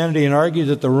Christianity and argued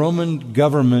that the Roman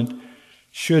government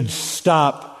should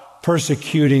stop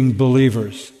persecuting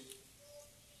believers.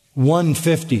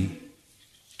 150,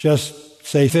 just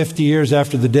say 50 years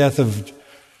after the death of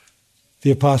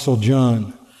the Apostle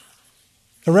John.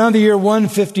 Around the year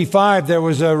 155, there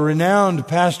was a renowned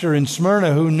pastor in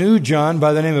Smyrna who knew John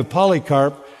by the name of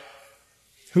Polycarp,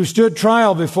 who stood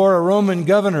trial before a Roman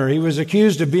governor. He was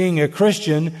accused of being a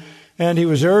Christian, and he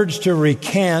was urged to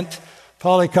recant.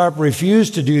 Polycarp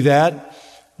refused to do that,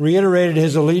 reiterated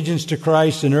his allegiance to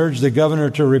Christ, and urged the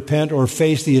governor to repent or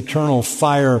face the eternal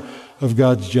fire of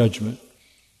God's judgment.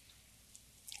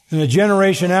 In a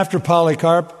generation after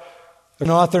Polycarp,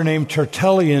 an author named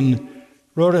Tertullian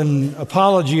wrote an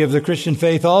apology of the Christian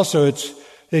faith also.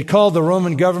 They called the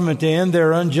Roman government to end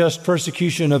their unjust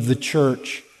persecution of the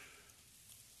church.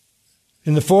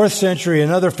 In the 4th century,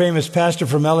 another famous pastor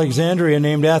from Alexandria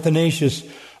named Athanasius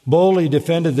boldly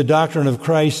defended the doctrine of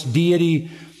Christ's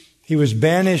deity. He was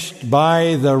banished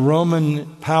by the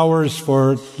Roman powers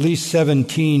for at least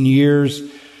 17 years,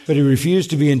 but he refused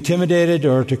to be intimidated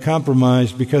or to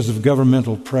compromise because of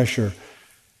governmental pressure.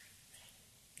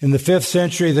 In the 5th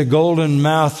century, the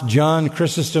golden-mouthed John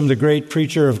Chrysostom, the great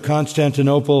preacher of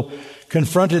Constantinople,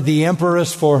 confronted the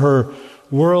empress for her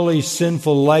worldly,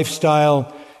 sinful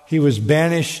lifestyle. He was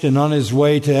banished and on his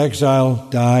way to exile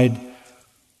died.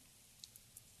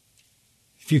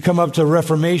 If you come up to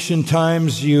Reformation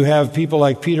times, you have people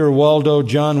like Peter Waldo,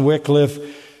 John Wycliffe,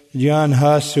 John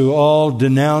Huss, who all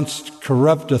denounced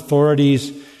corrupt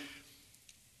authorities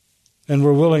and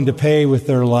were willing to pay with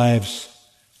their lives.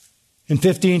 In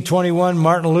 1521,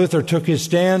 Martin Luther took his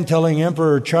stand, telling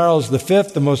Emperor Charles V,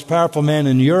 the most powerful man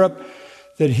in Europe,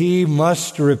 that he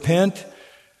must repent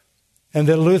and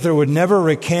that Luther would never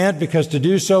recant, because to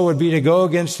do so would be to go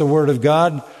against the Word of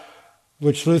God,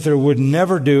 which Luther would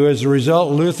never do. As a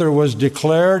result, Luther was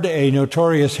declared a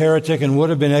notorious heretic and would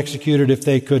have been executed if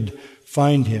they could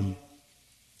find him.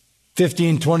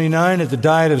 1529, at the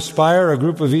Diet of Speyer, a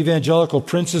group of evangelical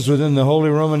princes within the Holy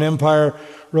Roman Empire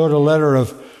wrote a letter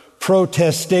of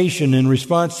protestation in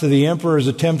response to the emperor's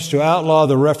attempts to outlaw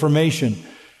the Reformation.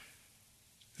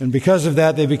 And because of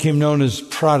that, they became known as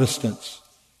Protestants.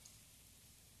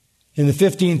 In the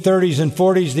 1530s and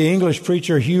 40s, the English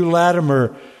preacher Hugh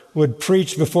Latimer would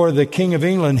preach before the King of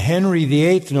England, Henry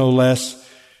VIII no less.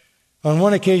 On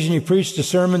one occasion, he preached a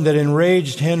sermon that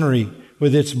enraged Henry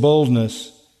with its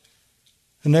boldness.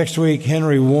 The next week,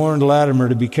 Henry warned Latimer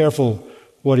to be careful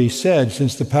what he said,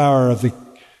 since the power of the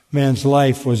man's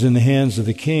life was in the hands of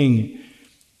the king.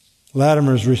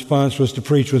 Latimer's response was to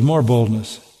preach with more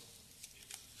boldness.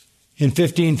 In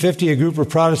 1550, a group of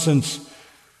Protestants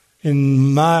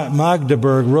in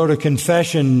Magdeburg wrote a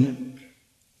confession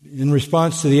in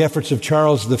response to the efforts of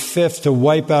Charles V to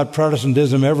wipe out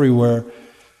Protestantism everywhere.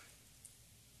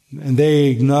 And they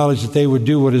acknowledged that they would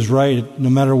do what is right no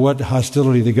matter what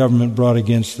hostility the government brought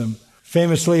against them.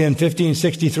 Famously, in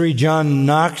 1563, John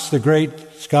Knox, the great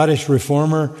Scottish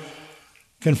reformer,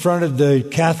 confronted the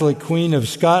Catholic Queen of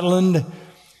Scotland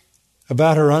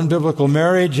about her unbiblical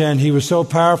marriage, and he was so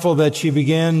powerful that she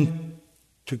began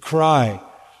to cry.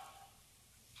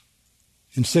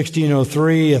 In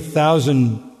 1603,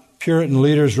 1,000 Puritan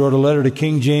leaders wrote a letter to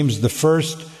King James I,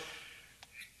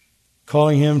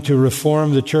 calling him to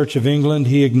reform the Church of England.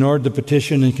 He ignored the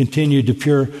petition and continued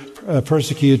to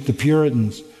persecute the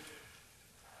Puritans.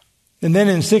 And then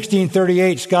in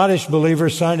 1638, Scottish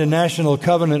believers signed a national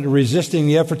covenant resisting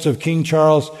the efforts of King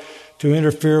Charles to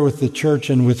interfere with the church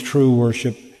and with true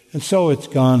worship. And so it's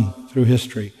gone through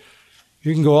history.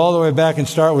 You can go all the way back and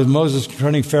start with Moses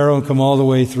confronting Pharaoh and come all the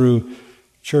way through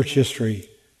church history.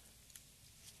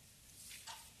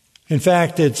 In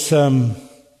fact, it's only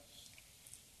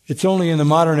in the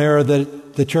modern era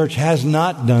that the church has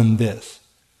not done this.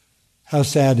 How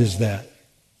sad is that?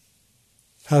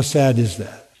 How sad is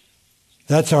that?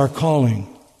 That's our calling.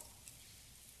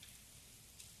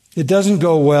 It doesn't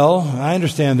go well. I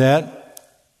understand that.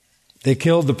 They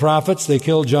killed the prophets. They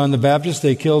killed John the Baptist.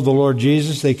 They killed the Lord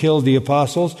Jesus. They killed the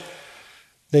apostles.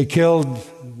 They killed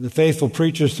the faithful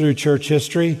preachers through church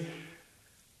history.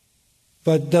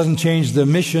 But it doesn't change the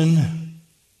mission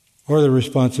or the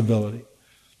responsibility.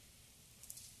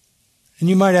 And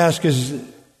you might ask, is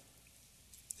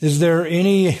there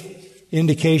any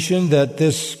indication that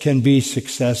this can be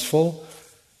successful?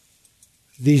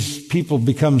 These people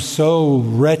become so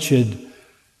wretched.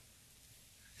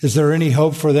 Is there any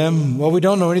hope for them? Well, we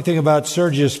don't know anything about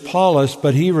Sergius Paulus,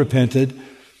 but he repented.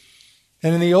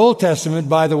 And in the Old Testament,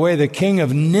 by the way, the king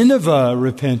of Nineveh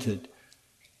repented.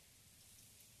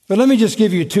 But let me just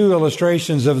give you two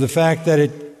illustrations of the fact that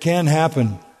it can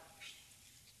happen.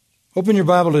 Open your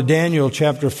Bible to Daniel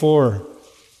chapter 4,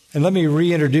 and let me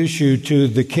reintroduce you to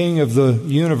the king of the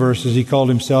universe, as he called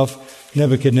himself,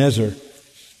 Nebuchadnezzar.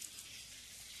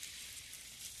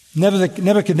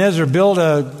 Nebuchadnezzar built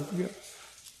a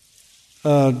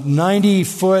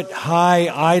 90-foot high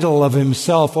idol of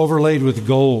himself overlaid with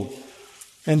gold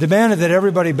and demanded that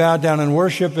everybody bow down and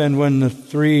worship. And when the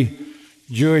three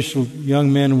Jewish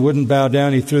young men wouldn't bow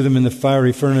down, he threw them in the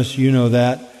fiery furnace. You know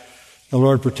that. The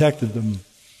Lord protected them.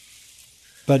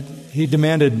 But he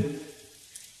demanded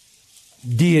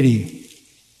deity.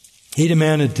 He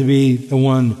demanded to be the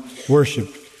one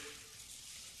worshipped.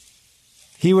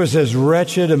 He was as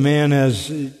wretched a man as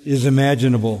is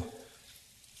imaginable.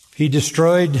 He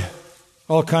destroyed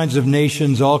all kinds of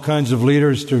nations, all kinds of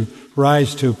leaders to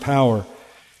rise to power.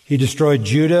 He destroyed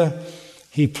Judah.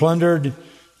 He plundered,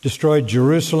 destroyed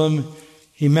Jerusalem.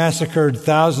 He massacred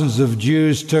thousands of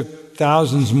Jews, took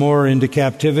thousands more into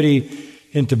captivity,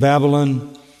 into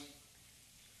Babylon.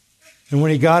 And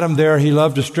when he got them there, he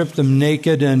loved to strip them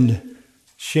naked and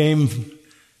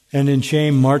in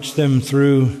shame marched them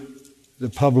through the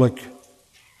public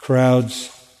crowds.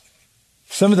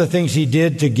 Some of the things he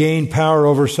did to gain power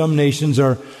over some nations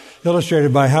are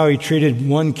illustrated by how he treated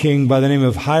one king by the name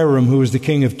of Hiram, who was the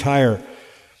king of Tyre.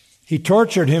 He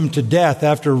tortured him to death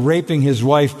after raping his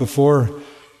wife before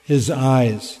his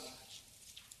eyes,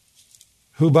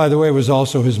 who, by the way, was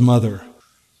also his mother.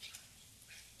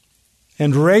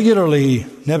 And regularly,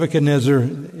 Nebuchadnezzar,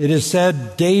 it is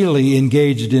said, daily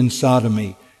engaged in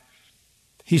sodomy.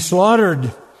 He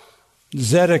slaughtered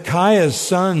Zedekiah's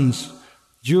sons,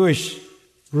 Jewish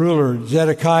ruler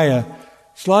Zedekiah,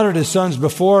 slaughtered his sons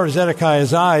before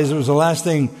Zedekiah's eyes. It was the last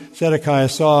thing Zedekiah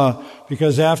saw,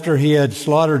 because after he had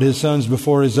slaughtered his sons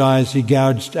before his eyes, he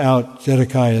gouged out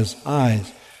Zedekiah's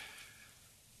eyes.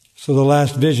 So the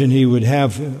last vision he would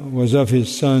have was of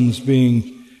his sons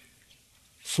being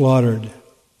slaughtered.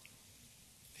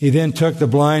 He then took the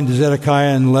blind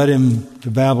Zedekiah and led him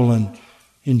to Babylon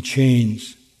in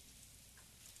chains.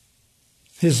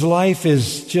 His life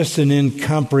is just an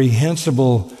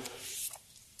incomprehensible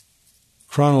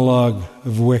chronologue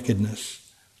of wickedness.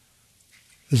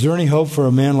 Is there any hope for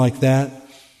a man like that?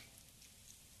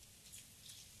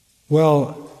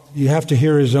 Well, you have to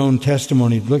hear his own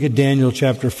testimony. Look at Daniel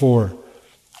chapter 4.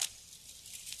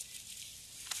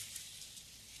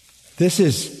 This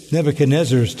is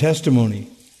Nebuchadnezzar's testimony.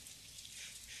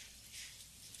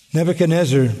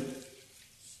 Nebuchadnezzar,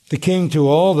 the king to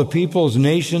all the peoples,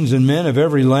 nations, and men of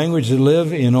every language that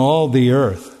live in all the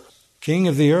earth. King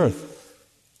of the earth.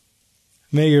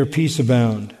 May your peace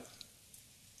abound.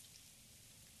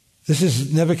 This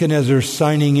is Nebuchadnezzar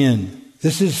signing in.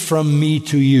 This is from me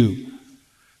to you.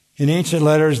 In ancient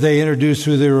letters, they introduce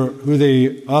who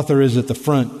the author is at the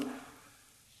front.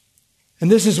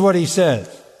 And this is what he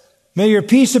says. May your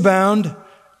peace abound.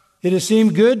 It has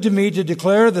seemed good to me to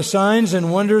declare the signs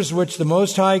and wonders which the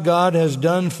Most High God has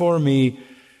done for me.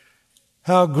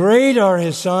 How great are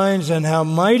his signs and how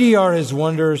mighty are his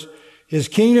wonders. His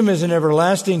kingdom is an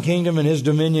everlasting kingdom and his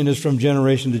dominion is from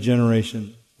generation to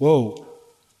generation. Whoa.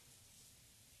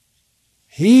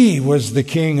 He was the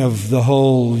king of the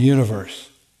whole universe.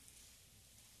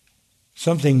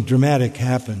 Something dramatic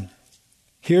happened.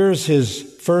 Here's his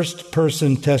first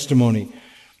person testimony.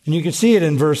 And you can see it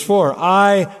in verse 4.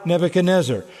 I,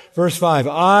 Nebuchadnezzar. Verse 5.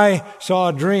 I saw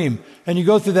a dream. And you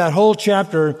go through that whole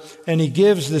chapter and he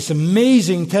gives this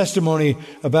amazing testimony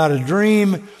about a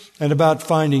dream and about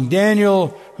finding Daniel,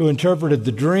 who interpreted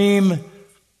the dream.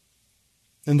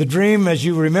 And the dream, as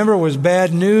you remember, was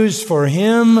bad news for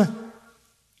him.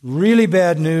 Really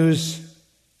bad news.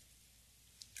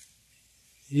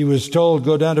 He was told,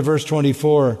 go down to verse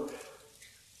 24.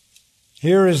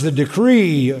 Here is the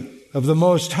decree of the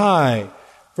Most High.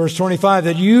 Verse 25,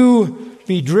 that you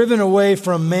be driven away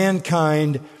from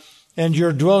mankind and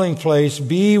your dwelling place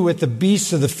be with the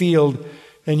beasts of the field,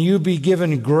 and you be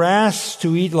given grass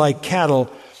to eat like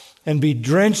cattle, and be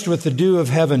drenched with the dew of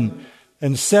heaven.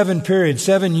 And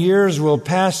 7 years will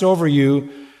pass over you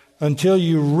until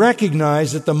you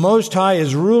recognize that the Most High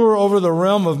is ruler over the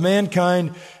realm of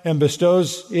mankind and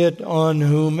bestows it on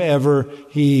whomever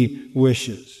he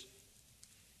wishes.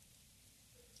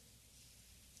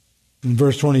 In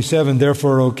verse 27,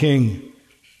 therefore, O king,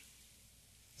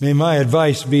 may my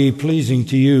advice be pleasing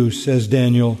to you, says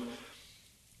Daniel.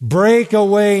 Break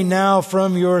away now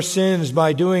from your sins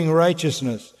by doing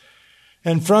righteousness,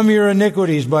 and from your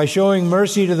iniquities by showing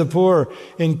mercy to the poor,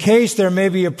 in case there may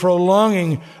be a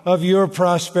prolonging of your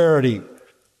prosperity.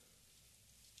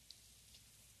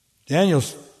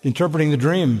 Daniel's interpreting the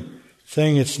dream,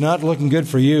 saying it's not looking good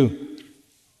for you.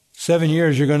 7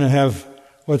 years you're going to have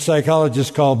what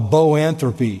psychologists call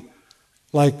boanthropy,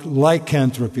 like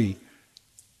lycanthropy.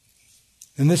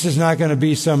 And this is not going to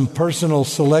be some personal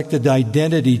selected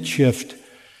identity shift.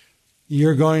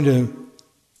 You're going to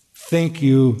think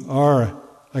you are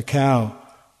a cow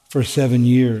for 7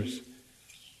 years.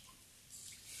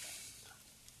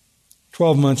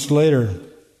 12 months later,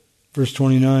 verse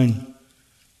 29.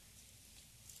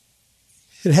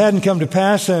 It hadn't come to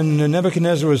pass, and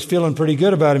Nebuchadnezzar was feeling pretty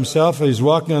good about himself. He was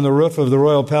walking on the roof of the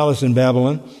royal palace in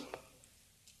Babylon.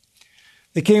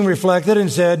 The king reflected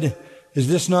and said, Is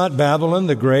this not Babylon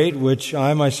the Great, which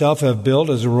I myself have built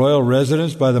as a royal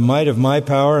residence by the might of my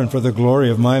power and for the glory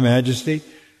of my majesty?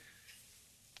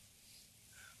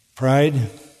 Pride.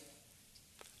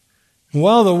 And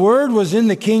while the word was in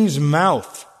the king's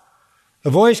mouth, a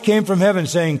voice came from heaven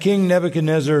saying, King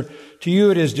Nebuchadnezzar, to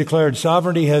you it is declared,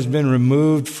 sovereignty has been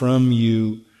removed from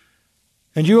you.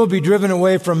 And you will be driven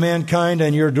away from mankind,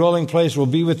 and your dwelling place will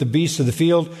be with the beasts of the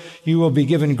field. You will be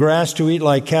given grass to eat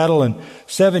like cattle, and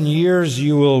 7 years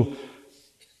you will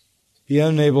be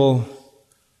unable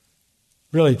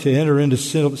really to enter into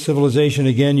civilization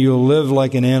again. You will live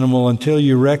like an animal until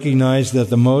you recognize that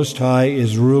the Most High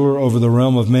is ruler over the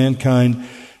realm of mankind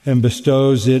and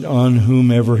bestows it on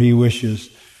whomever he wishes.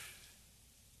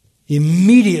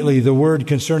 Immediately the word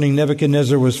concerning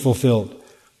Nebuchadnezzar was fulfilled.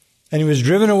 And he was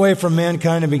driven away from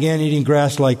mankind and began eating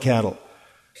grass like cattle.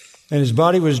 And his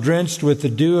body was drenched with the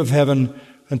dew of heaven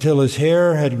until his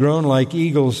hair had grown like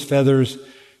eagle's feathers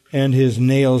and his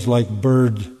nails like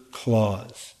bird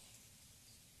claws.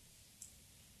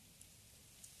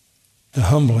 The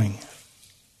humbling.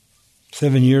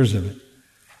 7 years of it.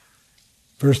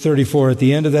 Verse 34, at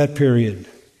the end of that period,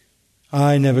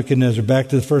 I, Nebuchadnezzar, back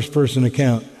to the first person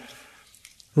account,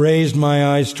 raised my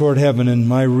eyes toward heaven, and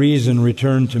my reason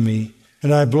returned to me.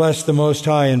 And I blessed the Most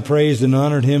High and praised and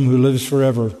honored him who lives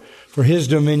forever. For his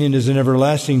dominion is an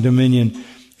everlasting dominion,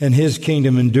 and his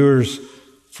kingdom endures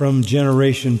from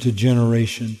generation to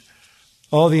generation.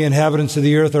 All the inhabitants of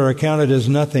the earth are accounted as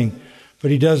nothing, but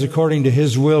he does according to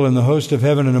his will in the host of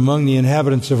heaven and among the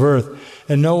inhabitants of earth.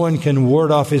 And no one can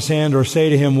ward off his hand or say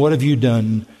to him, what have you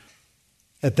done?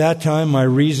 At that time my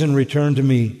reason returned to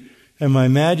me, and my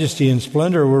majesty and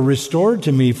splendor were restored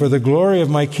to me for the glory of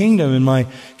my kingdom, and my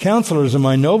counselors and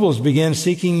my nobles began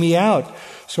seeking me out.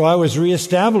 So I was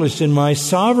reestablished in my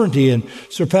sovereignty, and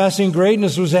surpassing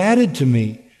greatness was added to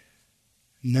me.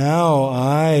 Now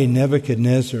I,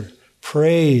 Nebuchadnezzar,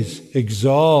 praise,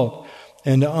 exalt,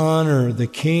 and honor the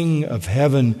King of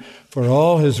heaven, for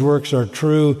all his works are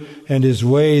true and his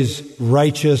ways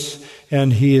righteous,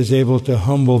 and he is able to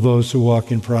humble those who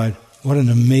walk in pride. What an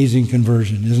amazing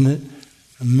conversion, isn't it?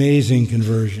 Amazing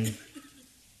conversion.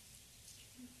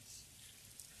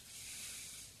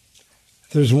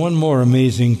 There's one more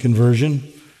amazing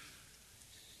conversion,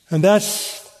 and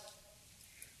that's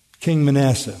King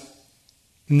Manasseh.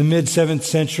 In the mid-7th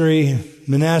century,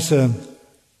 Manasseh,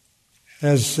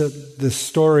 as the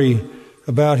story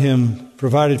about him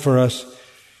provided for us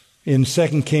in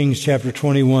 2 Kings chapter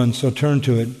 21, so turn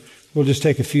to it. We'll just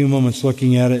take a few moments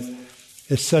looking at it.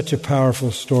 It's such a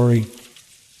powerful story.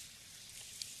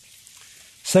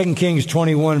 2 Kings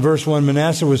 21, verse 1,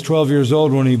 Manasseh was 12 years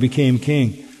old when he became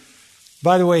king.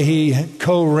 By the way, he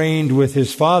co-reigned with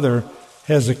his father,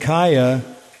 Hezekiah,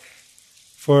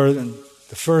 for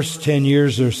the first 10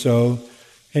 years or so.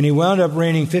 And he wound up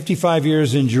reigning 55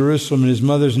 years in Jerusalem, and his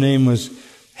mother's name was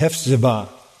Hephzibah.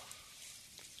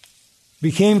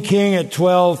 Became king at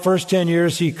 12. First 10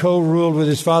 years he co-ruled with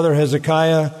his father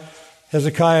Hezekiah.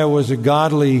 Hezekiah was a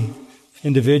godly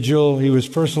individual. He was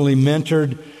personally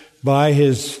mentored by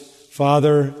his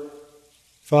father.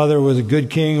 Father was a good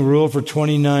king, ruled for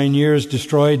 29 years,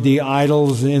 destroyed the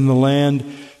idols in the land,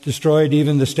 destroyed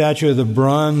even the statue of the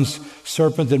bronze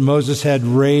serpent that Moses had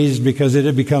raised because it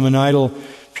had become an idol,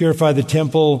 purified the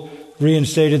temple,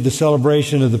 reinstated the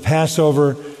celebration of the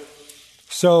Passover.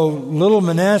 So little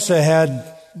Manasseh had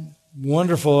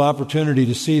wonderful opportunity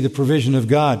to see the provision of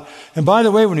God. And by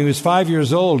the way, when he was 5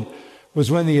 years old was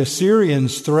when the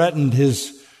Assyrians threatened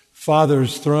his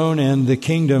father's throne and the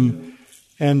kingdom,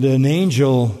 and an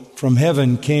angel from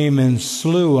heaven came and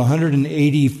slew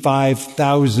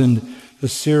 185,000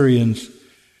 Assyrians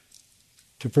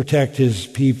to protect his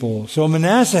people. So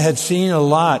Manasseh had seen a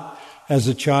lot as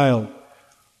a child.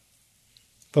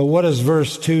 But what does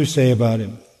verse 2 say about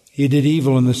him? He did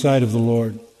evil in the sight of the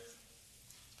Lord.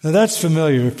 Now that's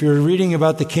familiar. If you're reading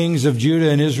about the kings of Judah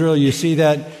and Israel, you see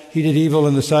that he did evil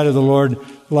in the sight of the Lord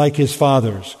like his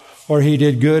fathers. Or he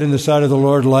did good in the sight of the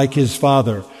Lord like his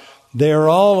father. They are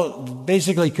all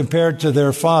basically compared to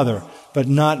their father, but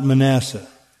not Manasseh.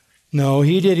 No,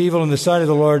 he did evil in the sight of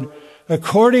the Lord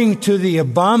according to the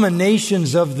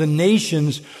abominations of the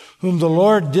nations whom the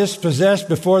Lord dispossessed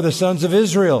before the sons of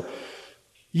Israel.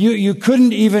 You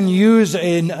couldn't even use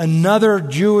another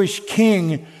Jewish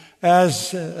king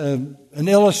as an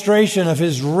illustration of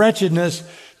his wretchedness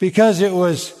because it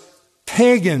was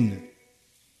pagan.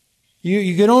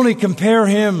 You could only compare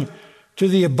him to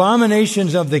the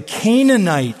abominations of the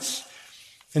Canaanites.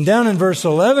 And down in verse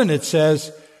 11 it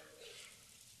says,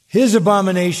 his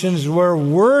abominations were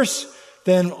worse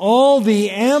than all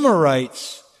the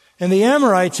Amorites And the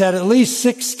Amorites had at least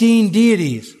 16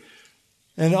 deities,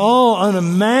 and all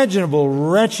unimaginable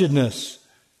wretchedness.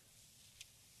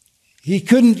 He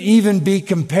couldn't even be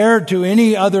compared to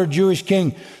any other Jewish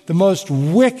king, the most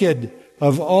wicked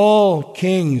of all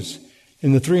kings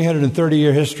in the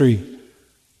 330-year history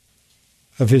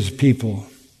of his people.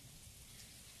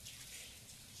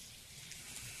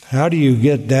 How do you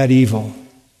get that evil?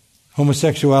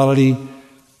 Homosexuality,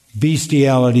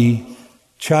 bestiality,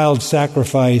 child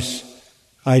sacrifice,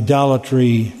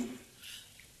 idolatry,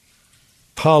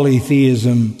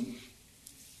 polytheism.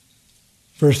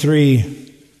 Verse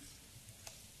 3,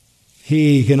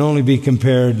 he can only be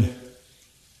compared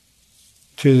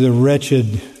to the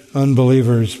wretched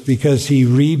unbelievers because he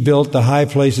rebuilt the high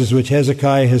places which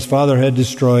Hezekiah his father had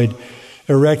destroyed,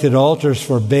 erected altars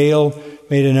for Baal,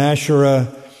 made an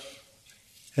Asherah,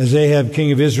 as Ahab,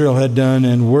 king of Israel, had done,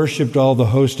 and worshipped all the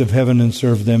host of heaven and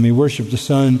served them. He worshipped the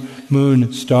sun,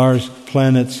 moon, stars,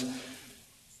 planets.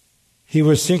 He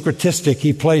was syncretistic.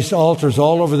 He placed altars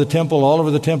all over the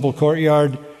temple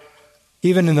courtyard,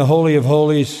 even in the Holy of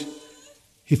Holies.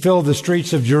 He filled the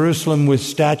streets of Jerusalem with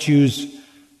statues.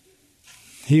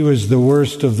 He was the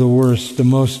worst of the worst, the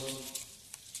most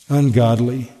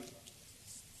ungodly.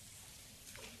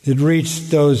 It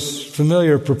reached those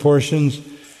familiar proportions.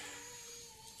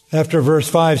 After verse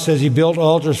 5 says he built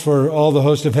altars for all the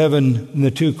host of heaven in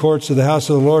the two courts of the house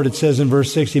of the Lord, it says in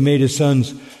verse 6 he made his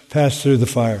sons pass through the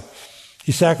fire.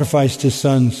 He sacrificed his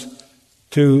sons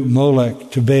to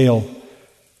Molech, to Baal,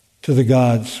 to the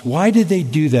gods. Why did they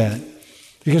do that?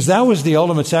 Because that was the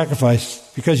ultimate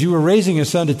sacrifice, because you were raising a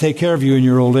son to take care of you in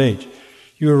your old age.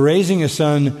 You were raising a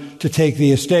son to take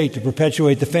the estate, to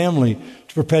perpetuate the family,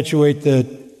 to perpetuate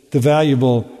the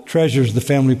valuable treasures the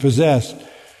family possessed.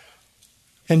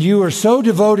 And you were so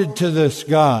devoted to this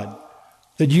God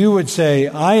that you would say,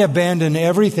 I abandon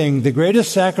everything. The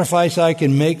greatest sacrifice I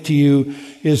can make to you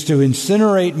is to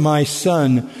incinerate my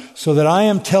son, so that I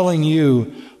am telling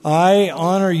you, I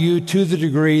honor you to the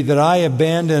degree that I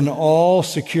abandon all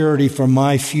security for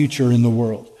my future in the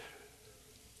world.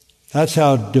 That's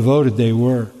how devoted they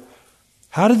were.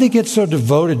 How did they get so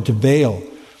devoted to Baal?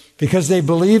 Because they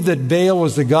believed that Baal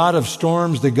was the god of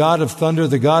storms, the god of thunder,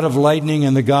 the god of lightning,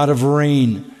 and the god of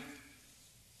rain.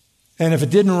 And if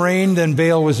it didn't rain, then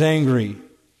Baal was angry.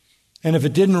 And if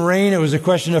it didn't rain, it was a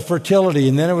question of fertility,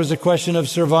 and then it was a question of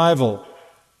survival.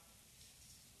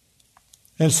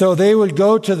 And so they would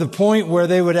go to the point where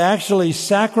they would actually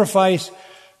sacrifice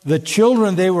the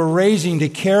children they were raising to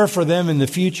care for them in the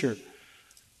future.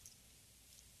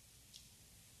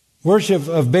 Worship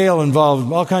of Baal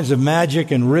involved all kinds of magic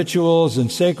and rituals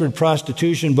and sacred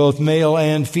prostitution, both male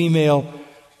and female.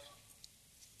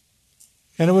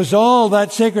 And it was all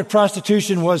that sacred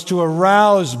prostitution was to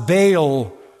arouse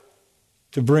Baal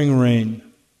to bring rain.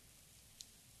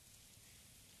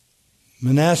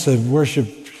 Manasseh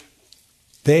worshipped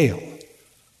Baal.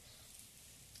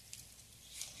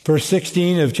 Verse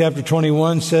 16 of chapter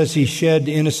 21 says he shed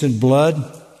innocent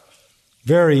blood.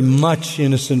 Very much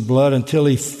innocent blood, until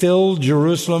he filled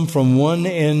Jerusalem from one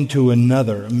end to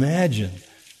another. Imagine,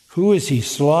 who is he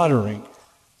slaughtering?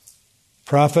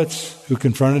 Prophets who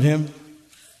confronted him?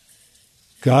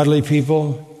 Godly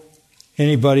people?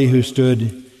 Anybody who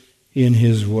stood in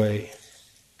his way?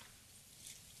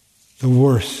 The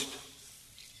worst.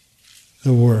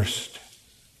 The worst.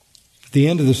 The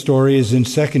end of the story is in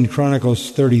 2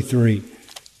 Chronicles 33.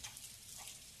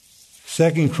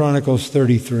 2 Chronicles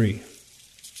 33.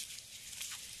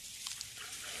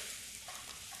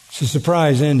 It's a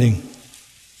surprise ending.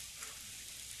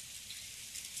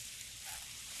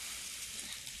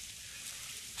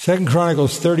 Second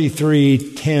Chronicles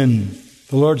 33:10.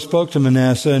 The Lord spoke to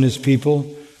Manasseh and his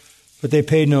people, but they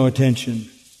paid no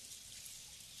attention.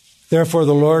 Therefore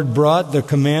the Lord brought the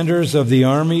commanders of the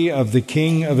army of the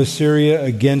king of Assyria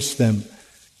against them,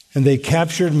 and they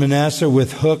captured Manasseh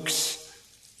with hooks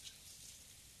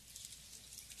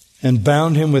and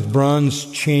bound him with bronze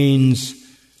chains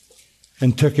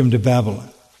and took him to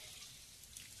Babylon.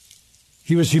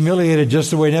 He was humiliated just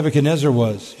the way Nebuchadnezzar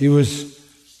was. He was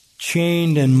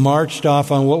chained and marched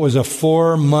off on what was a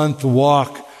 4-month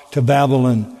walk to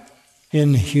Babylon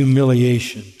in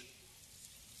humiliation.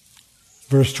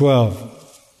 Verse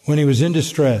 12, when he was in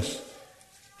distress,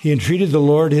 he entreated the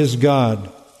Lord his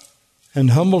God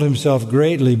and humbled himself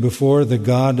greatly before the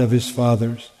God of his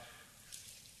fathers.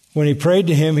 When he prayed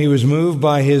to him, he was moved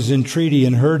by his entreaty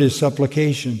and heard his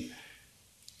supplication.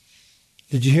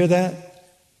 Did you hear that?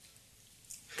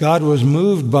 God was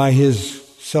moved by his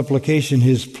supplication,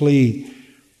 his plea,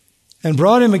 and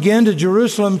brought him again to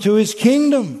Jerusalem, to his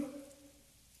kingdom.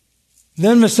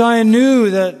 Then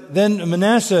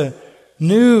Manasseh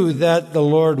knew that the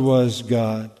Lord was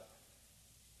God.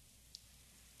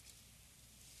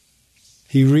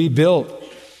 He rebuilt.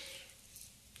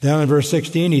 Down in verse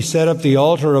 16, he set up the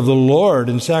altar of the Lord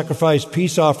and sacrificed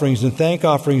peace offerings and thank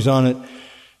offerings on it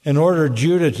and ordered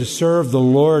Judah to serve the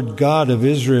Lord God of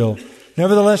Israel.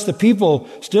 Nevertheless, the people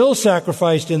still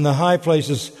sacrificed in the high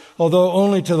places, although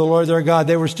only to the Lord their God.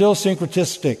 They were still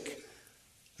syncretistic.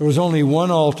 There was only one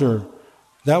altar.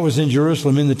 That was in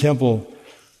Jerusalem in the temple.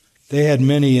 They had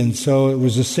many, and so it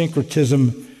was a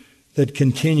syncretism that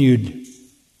continued.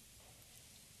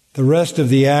 The rest of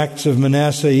the acts of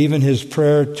Manasseh, even his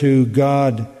prayer to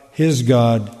God, his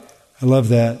God, I love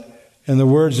that, and the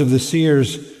words of the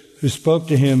seers who spoke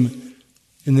to him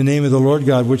in the name of the Lord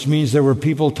God, which means there were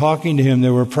people talking to him,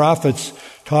 there were prophets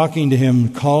talking to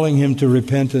him, calling him to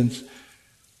repentance.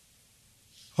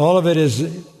 All of it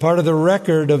is part of the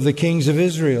record of the kings of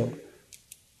Israel.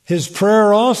 His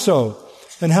prayer also,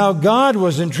 and how God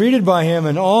was entreated by him,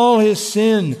 and all his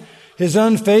sin, his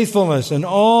unfaithfulness, and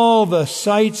all the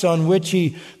sites on which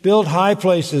he built high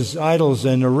places, idols,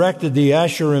 and erected the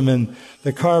Asherim and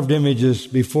the carved images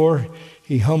before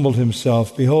he humbled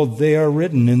himself. Behold, they are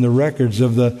written in the records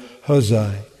of the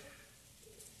Hosai.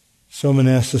 So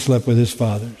Manasseh slept with his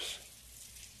fathers.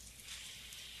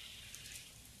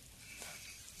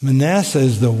 Manasseh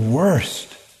is the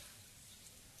worst.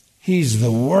 He's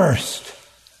the worst.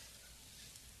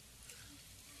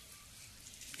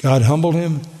 God humbled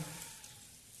him,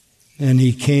 and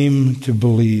he came to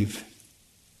believe.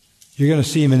 You're going to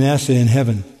see Manasseh in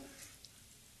heaven.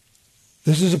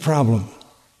 This is a problem.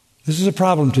 This is a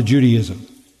problem to Judaism.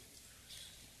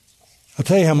 I'll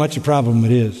tell you how much a problem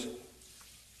it is. I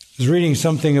was reading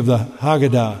something of the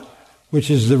Haggadah,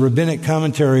 which is the rabbinic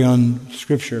commentary on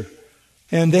Scripture.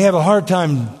 And they have a hard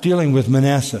time dealing with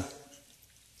Manasseh,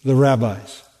 the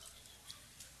rabbis,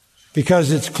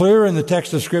 because it's clear in the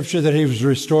text of Scripture that he was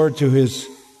restored to his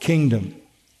kingdom.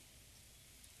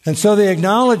 And so they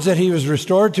acknowledge that he was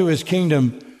restored to his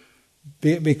kingdom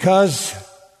because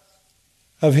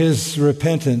of his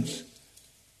repentance.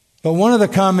 But one of the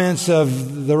comments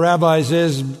of the rabbis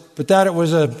is, but that it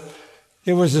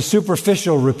was a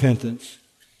superficial repentance.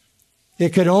 It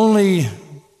could only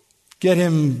get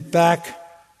him back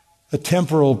a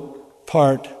temporal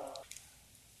part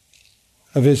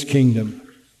of his kingdom.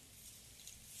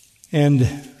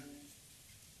 And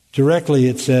directly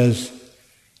it says,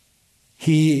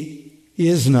 he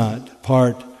is not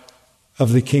part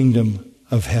of the kingdom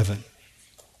of heaven.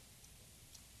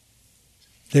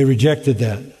 They rejected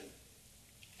that.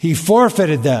 He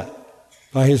forfeited that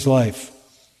by his life.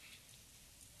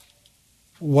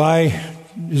 Why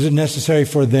is it necessary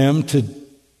for them to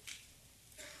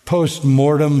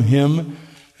post-mortem him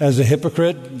as a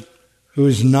hypocrite who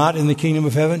is not in the kingdom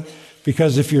of heaven?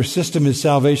 Because if your system is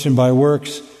salvation by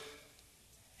works,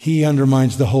 he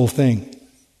undermines the whole thing.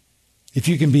 If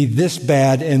you can be this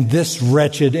bad and this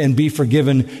wretched and be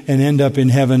forgiven and end up in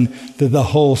heaven, the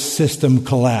whole system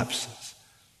collapses.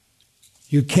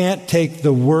 You can't take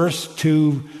the worst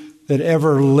two that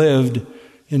ever lived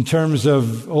in terms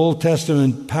of Old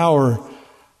Testament power,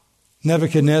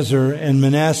 Nebuchadnezzar and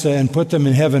Manasseh, and put them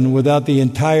in heaven without the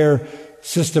entire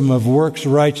system of works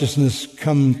righteousness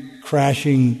come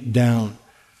crashing down.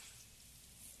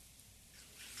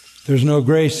 There's no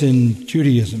grace in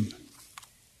Judaism,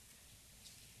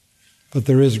 but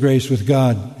there is grace with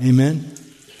God. Amen?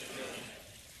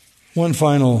 One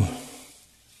final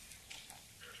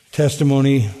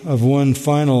testimony of one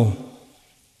final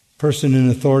person in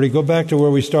authority. Go back to where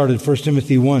we started, 1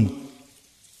 Timothy 1.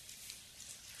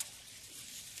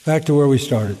 Back to where we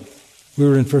started. We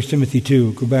were in 1 Timothy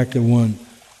 2. Go back to 1.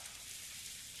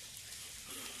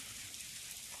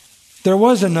 There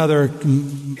was another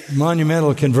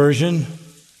monumental conversion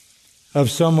of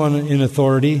someone in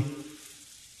authority.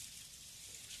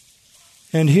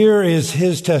 And here is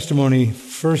his testimony,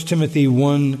 1 Timothy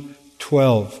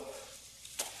 1:12.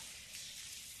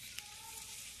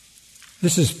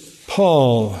 This is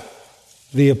Paul,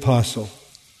 the apostle.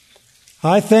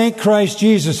 I thank Christ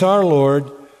Jesus our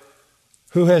Lord,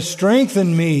 who has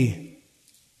strengthened me,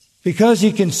 because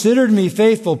he considered me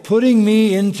faithful, putting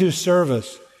me into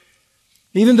service.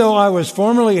 Even though I was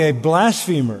formerly a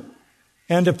blasphemer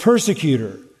and a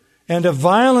persecutor and a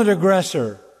violent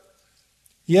aggressor,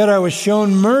 yet I was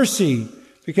shown mercy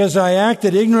because I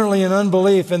acted ignorantly in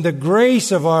unbelief, and the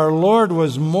grace of our Lord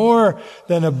was more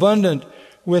than abundant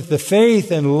with the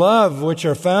faith and love which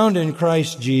are found in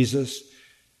Christ Jesus.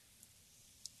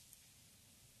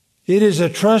 It is a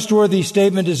trustworthy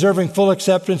statement deserving full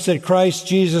acceptance that Christ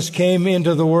Jesus came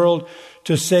into the world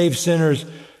to save sinners,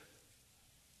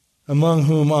 among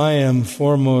whom I am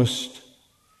foremost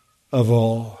of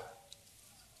all.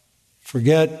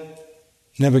 Forget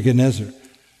Nebuchadnezzar.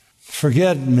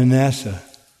 Forget Manasseh.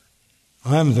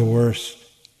 I'm the worst.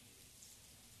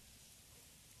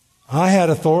 I had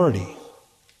authority.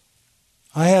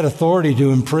 I had authority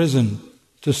to imprison,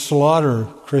 to slaughter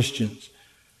Christians.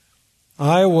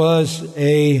 I was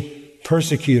a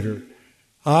persecutor.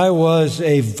 I was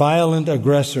a violent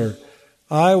aggressor.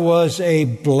 I was a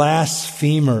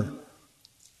blasphemer.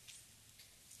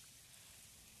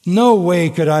 No way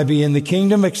could I be in the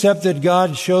kingdom except that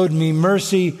God showed me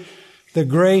mercy. The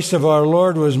grace of our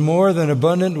Lord was more than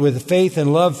abundant with faith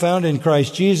and love found in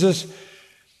Christ Jesus.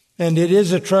 And it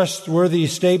is a trustworthy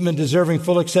statement deserving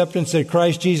full acceptance that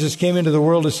Christ Jesus came into the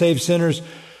world to save sinners,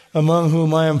 among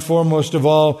whom I am foremost of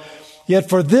all. Yet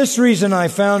for this reason I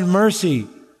found mercy,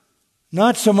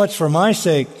 not so much for my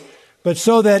sake, but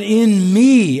so that in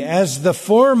me, as the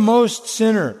foremost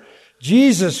sinner,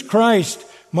 Jesus Christ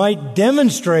might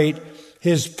demonstrate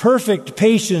His perfect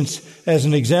patience as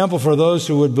an example for those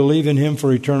who would believe in Him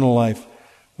for eternal life.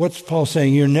 What's Paul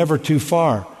saying? You're never too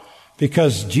far,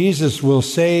 because Jesus will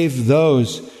save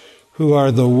those who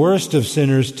are the worst of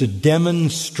sinners to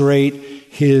demonstrate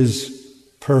His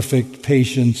perfect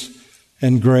patience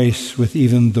and grace with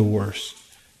even the worst.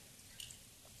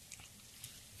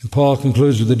 And Paul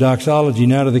concludes with the doxology,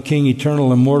 now to the King,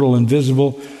 eternal, immortal,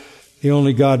 invisible, the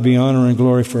only God be honor and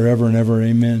glory forever and ever.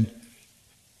 Amen.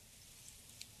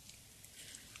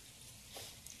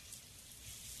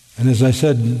 And as I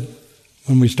said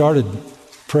when we started,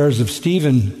 prayers of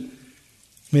Stephen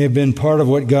may have been part of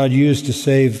what God used to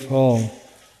save Paul.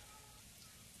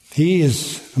 He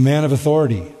is a man of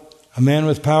authority, a man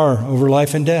with power over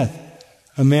life and death,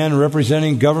 a man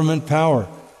representing government power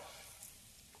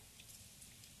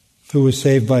who was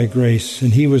saved by grace.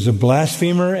 And he was a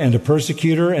blasphemer and a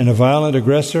persecutor and a violent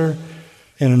aggressor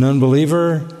and an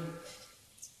unbeliever.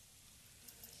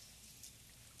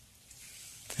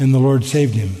 And the Lord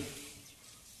saved him.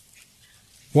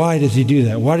 Why does He do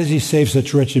that? Why does He save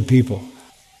such wretched people?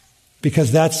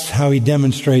 Because that's how He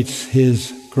demonstrates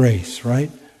His grace,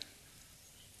 right?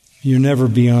 You're never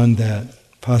beyond that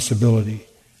possibility.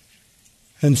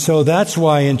 And so that's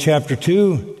why in chapter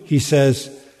 2 he says,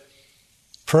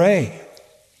 pray.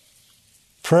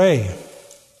 Pray.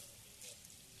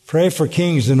 Pray for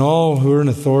kings and all who are in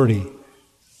authority,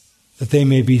 that they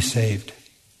may be saved.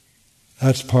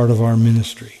 That's part of our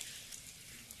ministry.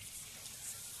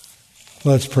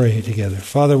 Let's pray together.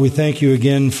 Father, we thank You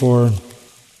again for,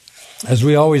 as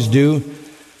we always do,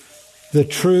 the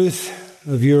truth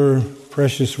of Your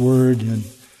precious word. And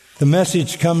the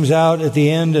message comes out at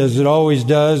the end, as it always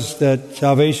does, that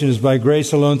salvation is by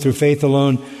grace alone, through faith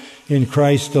alone, in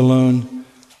Christ alone.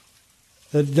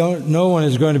 That no one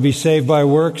is going to be saved by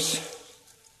works.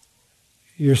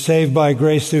 You're saved by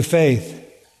grace through faith.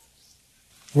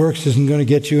 Works isn't going to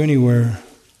get you anywhere.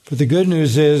 But the good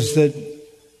news is that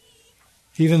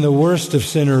even the worst of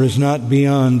sinner is not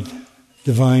beyond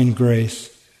divine grace.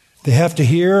 They have to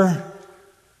hear,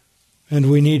 and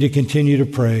we need to continue to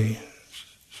pray.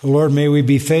 So Lord, may we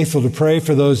be faithful to pray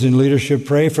for those in leadership,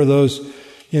 pray for those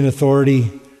in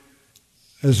authority,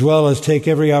 as well as take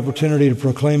every opportunity to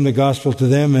proclaim the gospel to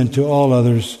them and to all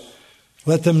others.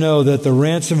 Let them know that the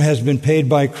ransom has been paid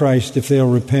by Christ if they'll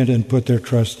repent and put their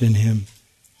trust in Him.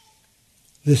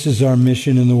 This is our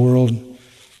mission in the world.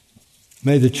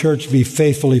 May the church be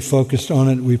faithfully focused on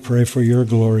it. We pray for Your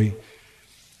glory.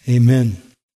 Amen.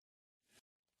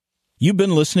 You've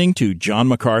been listening to John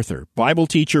MacArthur, Bible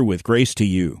teacher with Grace to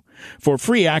You. For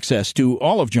free access to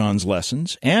all of John's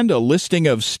lessons and a listing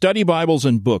of study Bibles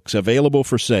and books available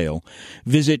for sale,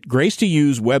 visit Grace to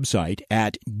You's website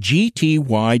at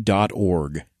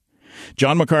gty.org.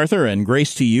 John MacArthur and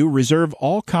Grace to You reserve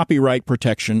all copyright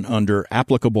protection under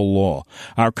applicable law.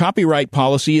 Our copyright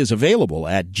policy is available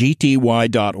at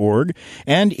gty.org,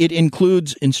 and it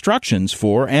includes instructions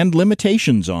for and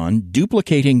limitations on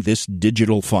duplicating this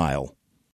digital file.